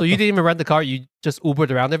like, what? So you didn't even rent the car? You just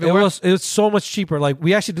Ubered around everywhere? It was so much cheaper. Like,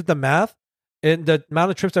 we actually did the math and the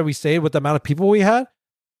amount of trips that we stayed with the amount of people we had.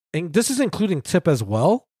 And this is including tip as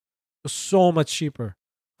well. It was so much cheaper.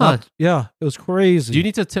 Huh. Yeah, it was crazy. Do you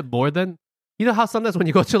need to tip more than? You know how sometimes when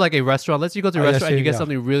you go to like a restaurant, let's say you go to a restaurant and you get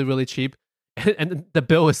something really, really cheap and the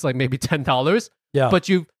bill is like maybe $10. Yeah. But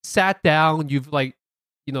you've sat down, you've like,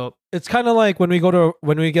 it's kind of like when we go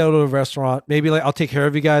to a restaurant, maybe like I'll take care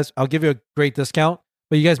of you guys. I'll give you a great discount,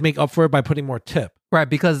 but you guys make up for it by putting more tip. Right,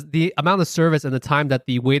 because the amount of service and the time that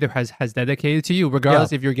the waiter has dedicated to you,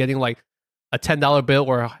 regardless if you're getting like a $10 bill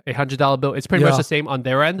or a $100 bill, it's pretty much the same on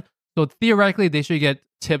their end. So theoretically, they should get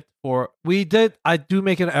tipped for. I do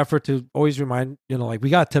make an effort to always remind, like we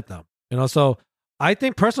got to tip them, so I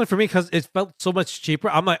think personally for me, because it felt so much cheaper,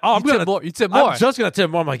 I'm like, oh, you tip more. I'm just going to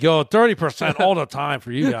tip more. I'm like, yo, 30% all the time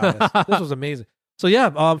for you guys. This was amazing. So yeah,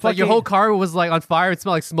 like your whole car was like on fire. It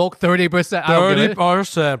smelled like smoke. 30%.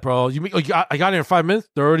 30%, bro. You mean I got here in 5 minutes?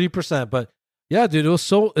 30%. But yeah, dude, it's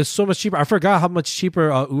so much cheaper. I forgot how much cheaper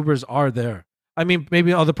Ubers are there. I mean,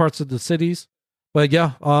 maybe in other parts of the cities, but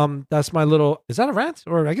yeah, that's my little. Is that a rant,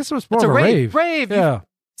 or I guess it was more of a rave? Rave. Yeah.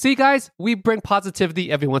 See, guys, we bring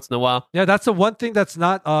positivity every once in a while. Yeah, that's the one thing that's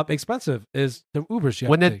not expensive is the Ubers.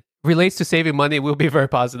 When it relates to saving money, we'll be very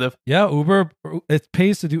positive. Yeah, Uber, it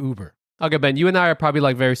pays to do Uber. Okay, Ben, you and I are probably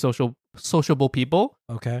like very sociable people.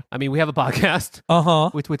 Okay. I mean, we have a podcast.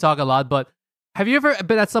 We talk a lot, but have you ever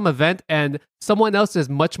been at some event and someone else is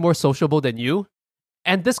much more sociable than you?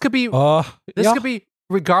 And this could be could be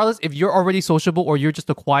regardless if you're already sociable or you're just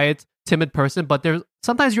a quiet, timid person, but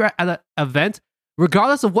sometimes you're at an event,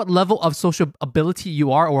 regardless of what level of social ability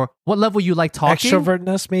you are or what level you like talking.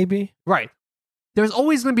 Extrovertness, maybe? Right. There's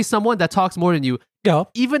always going to be someone that talks more than you. Yeah.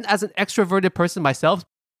 Even as an extroverted person myself.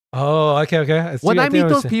 Oh, okay. When I meet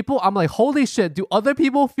those people, I'm like, holy shit, do other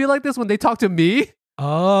people feel like this when they talk to me?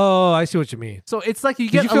 Oh, I see what you mean. So it's like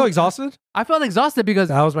Did you feel exhausted? I felt exhausted because...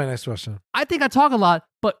 That was my next question. I think I talk a lot,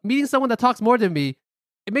 but meeting someone that talks more than me,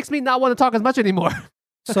 it makes me not want to talk as much anymore.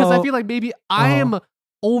 Because I feel like maybe I am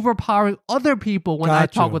overpowering other people when I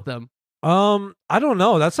talk with them. I don't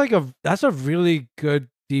know. That's a really good,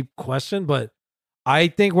 deep question, but I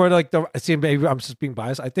think we're like maybe I'm just being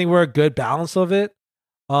biased. I think we're a good balance of it.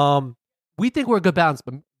 We think we're a good balance,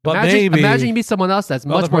 but imagine you meet someone else that's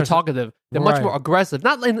much more talkative. They're much more aggressive,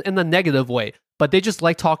 not in a negative way, but they just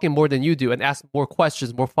like talking more than you do and ask more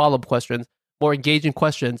questions, more follow-up questions, more engaging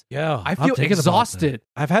questions. Yeah. I feel exhausted.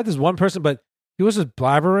 I've had this one person, but he was just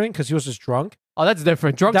blabbering because he was just drunk. Oh, that's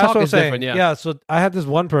different. Drunk talk is different, yeah. Yeah, so I had this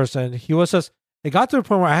one person, it got to the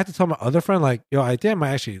point where I had to tell my other friend, like, yo, I think I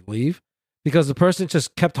might actually leave because the person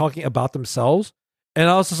just kept talking about themselves. And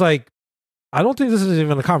I was just like, I don't think this is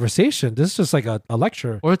even a conversation. This is just like a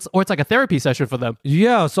lecture. Or it's like a therapy session for them.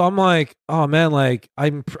 Yeah, so I'm like, oh man, like I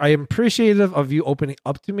am appreciative of you opening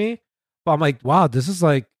up to me. But I'm like, wow, this is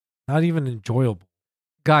like not even enjoyable.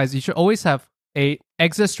 Guys, you should always have a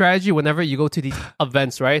exit strategy whenever you go to these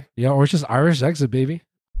events, right? Yeah, or it's just Irish exit, baby.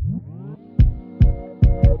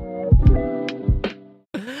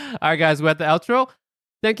 All right, guys, we're at the outro.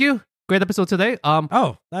 Thank you. Great episode today.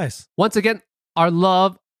 Oh, nice. Once again, our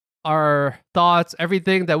love, our thoughts,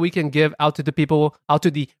 everything that we can give out to the people, out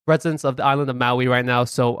to the residents of the island of Maui right now.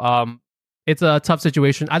 So it's a tough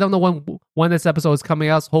situation. I don't know when this episode is coming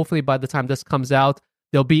out. So hopefully by the time this comes out,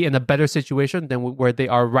 they'll be in a better situation than where they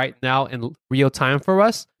are right now in real time for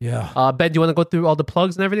us. Yeah. Ben, do you want to go through all the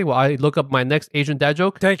plugs and everything while I look up my next Asian dad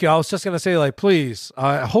joke? Thank you. I was just going to say, like, please,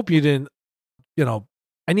 I hope you didn't,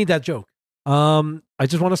 I need that joke. I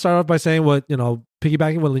just want to start off by saying what,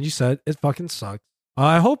 piggybacking what Linji said, it fucking sucks.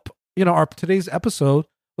 I hope, our today's episode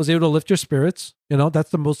was able to lift your spirits. That's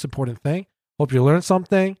the most important thing. Hope you learned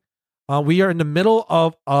something. We are in the middle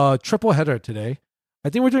of a triple header today. I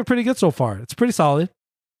think we're doing pretty good so far. It's pretty solid.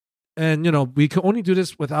 And, we can only do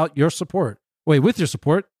this without your support. Wait, with your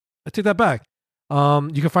support? I take that back.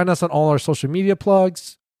 You can find us on all our social media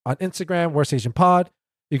plugs, on Instagram, Worst Asian Pod.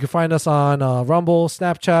 You can find us on Rumble,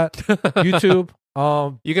 Snapchat, YouTube.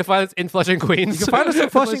 You can find us in Flushing, Queens. You can find us in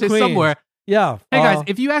Flushing, Queens. Somewhere. Yeah. Hey, guys,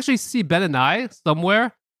 if you actually see Ben and I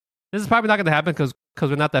somewhere, this is probably not going to happen because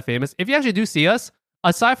we're not that famous. If you actually do see us,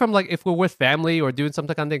 aside from like if we're with family or doing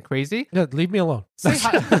something kind of crazy. Yeah, leave me alone. Say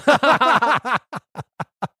hi.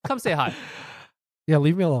 Come say hi. Yeah,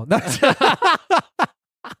 leave me alone.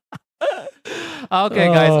 Okay,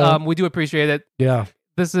 guys. We do appreciate it. Yeah.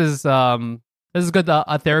 This is good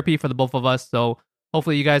therapy for the both of us. So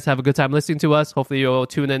hopefully you guys have a good time listening to us. Hopefully you'll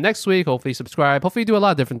tune in next week. Hopefully subscribe. Hopefully do a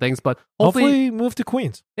lot of different things. But hopefully move to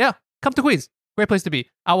Queens. Yeah, come to Queens. Great place to be.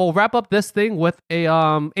 I will wrap up this thing with a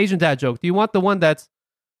Asian dad joke. Do you want the one that's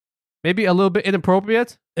maybe a little bit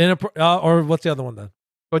inappropriate? Or what's the other one then?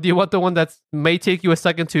 Or do you want the one that may take you a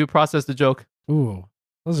second to process the joke? Ooh,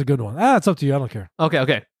 that's a good one. It's up to you. I don't care.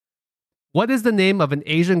 Okay. What is the name of an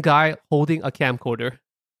Asian guy holding a camcorder?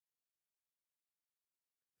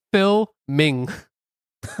 Phil Ming.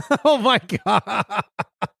 Oh my God.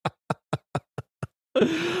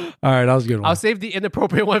 All right, that was a good one. I'll save the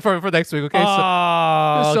inappropriate one for next week, okay?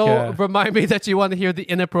 So remind me that you want to hear the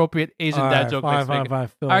inappropriate Asian dad joke next week. Fine.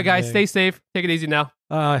 All right, guys, stay safe. Take it easy now.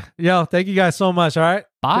 Thank you guys so much, all right?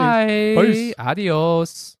 Bye. Peace.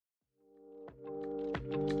 Adios.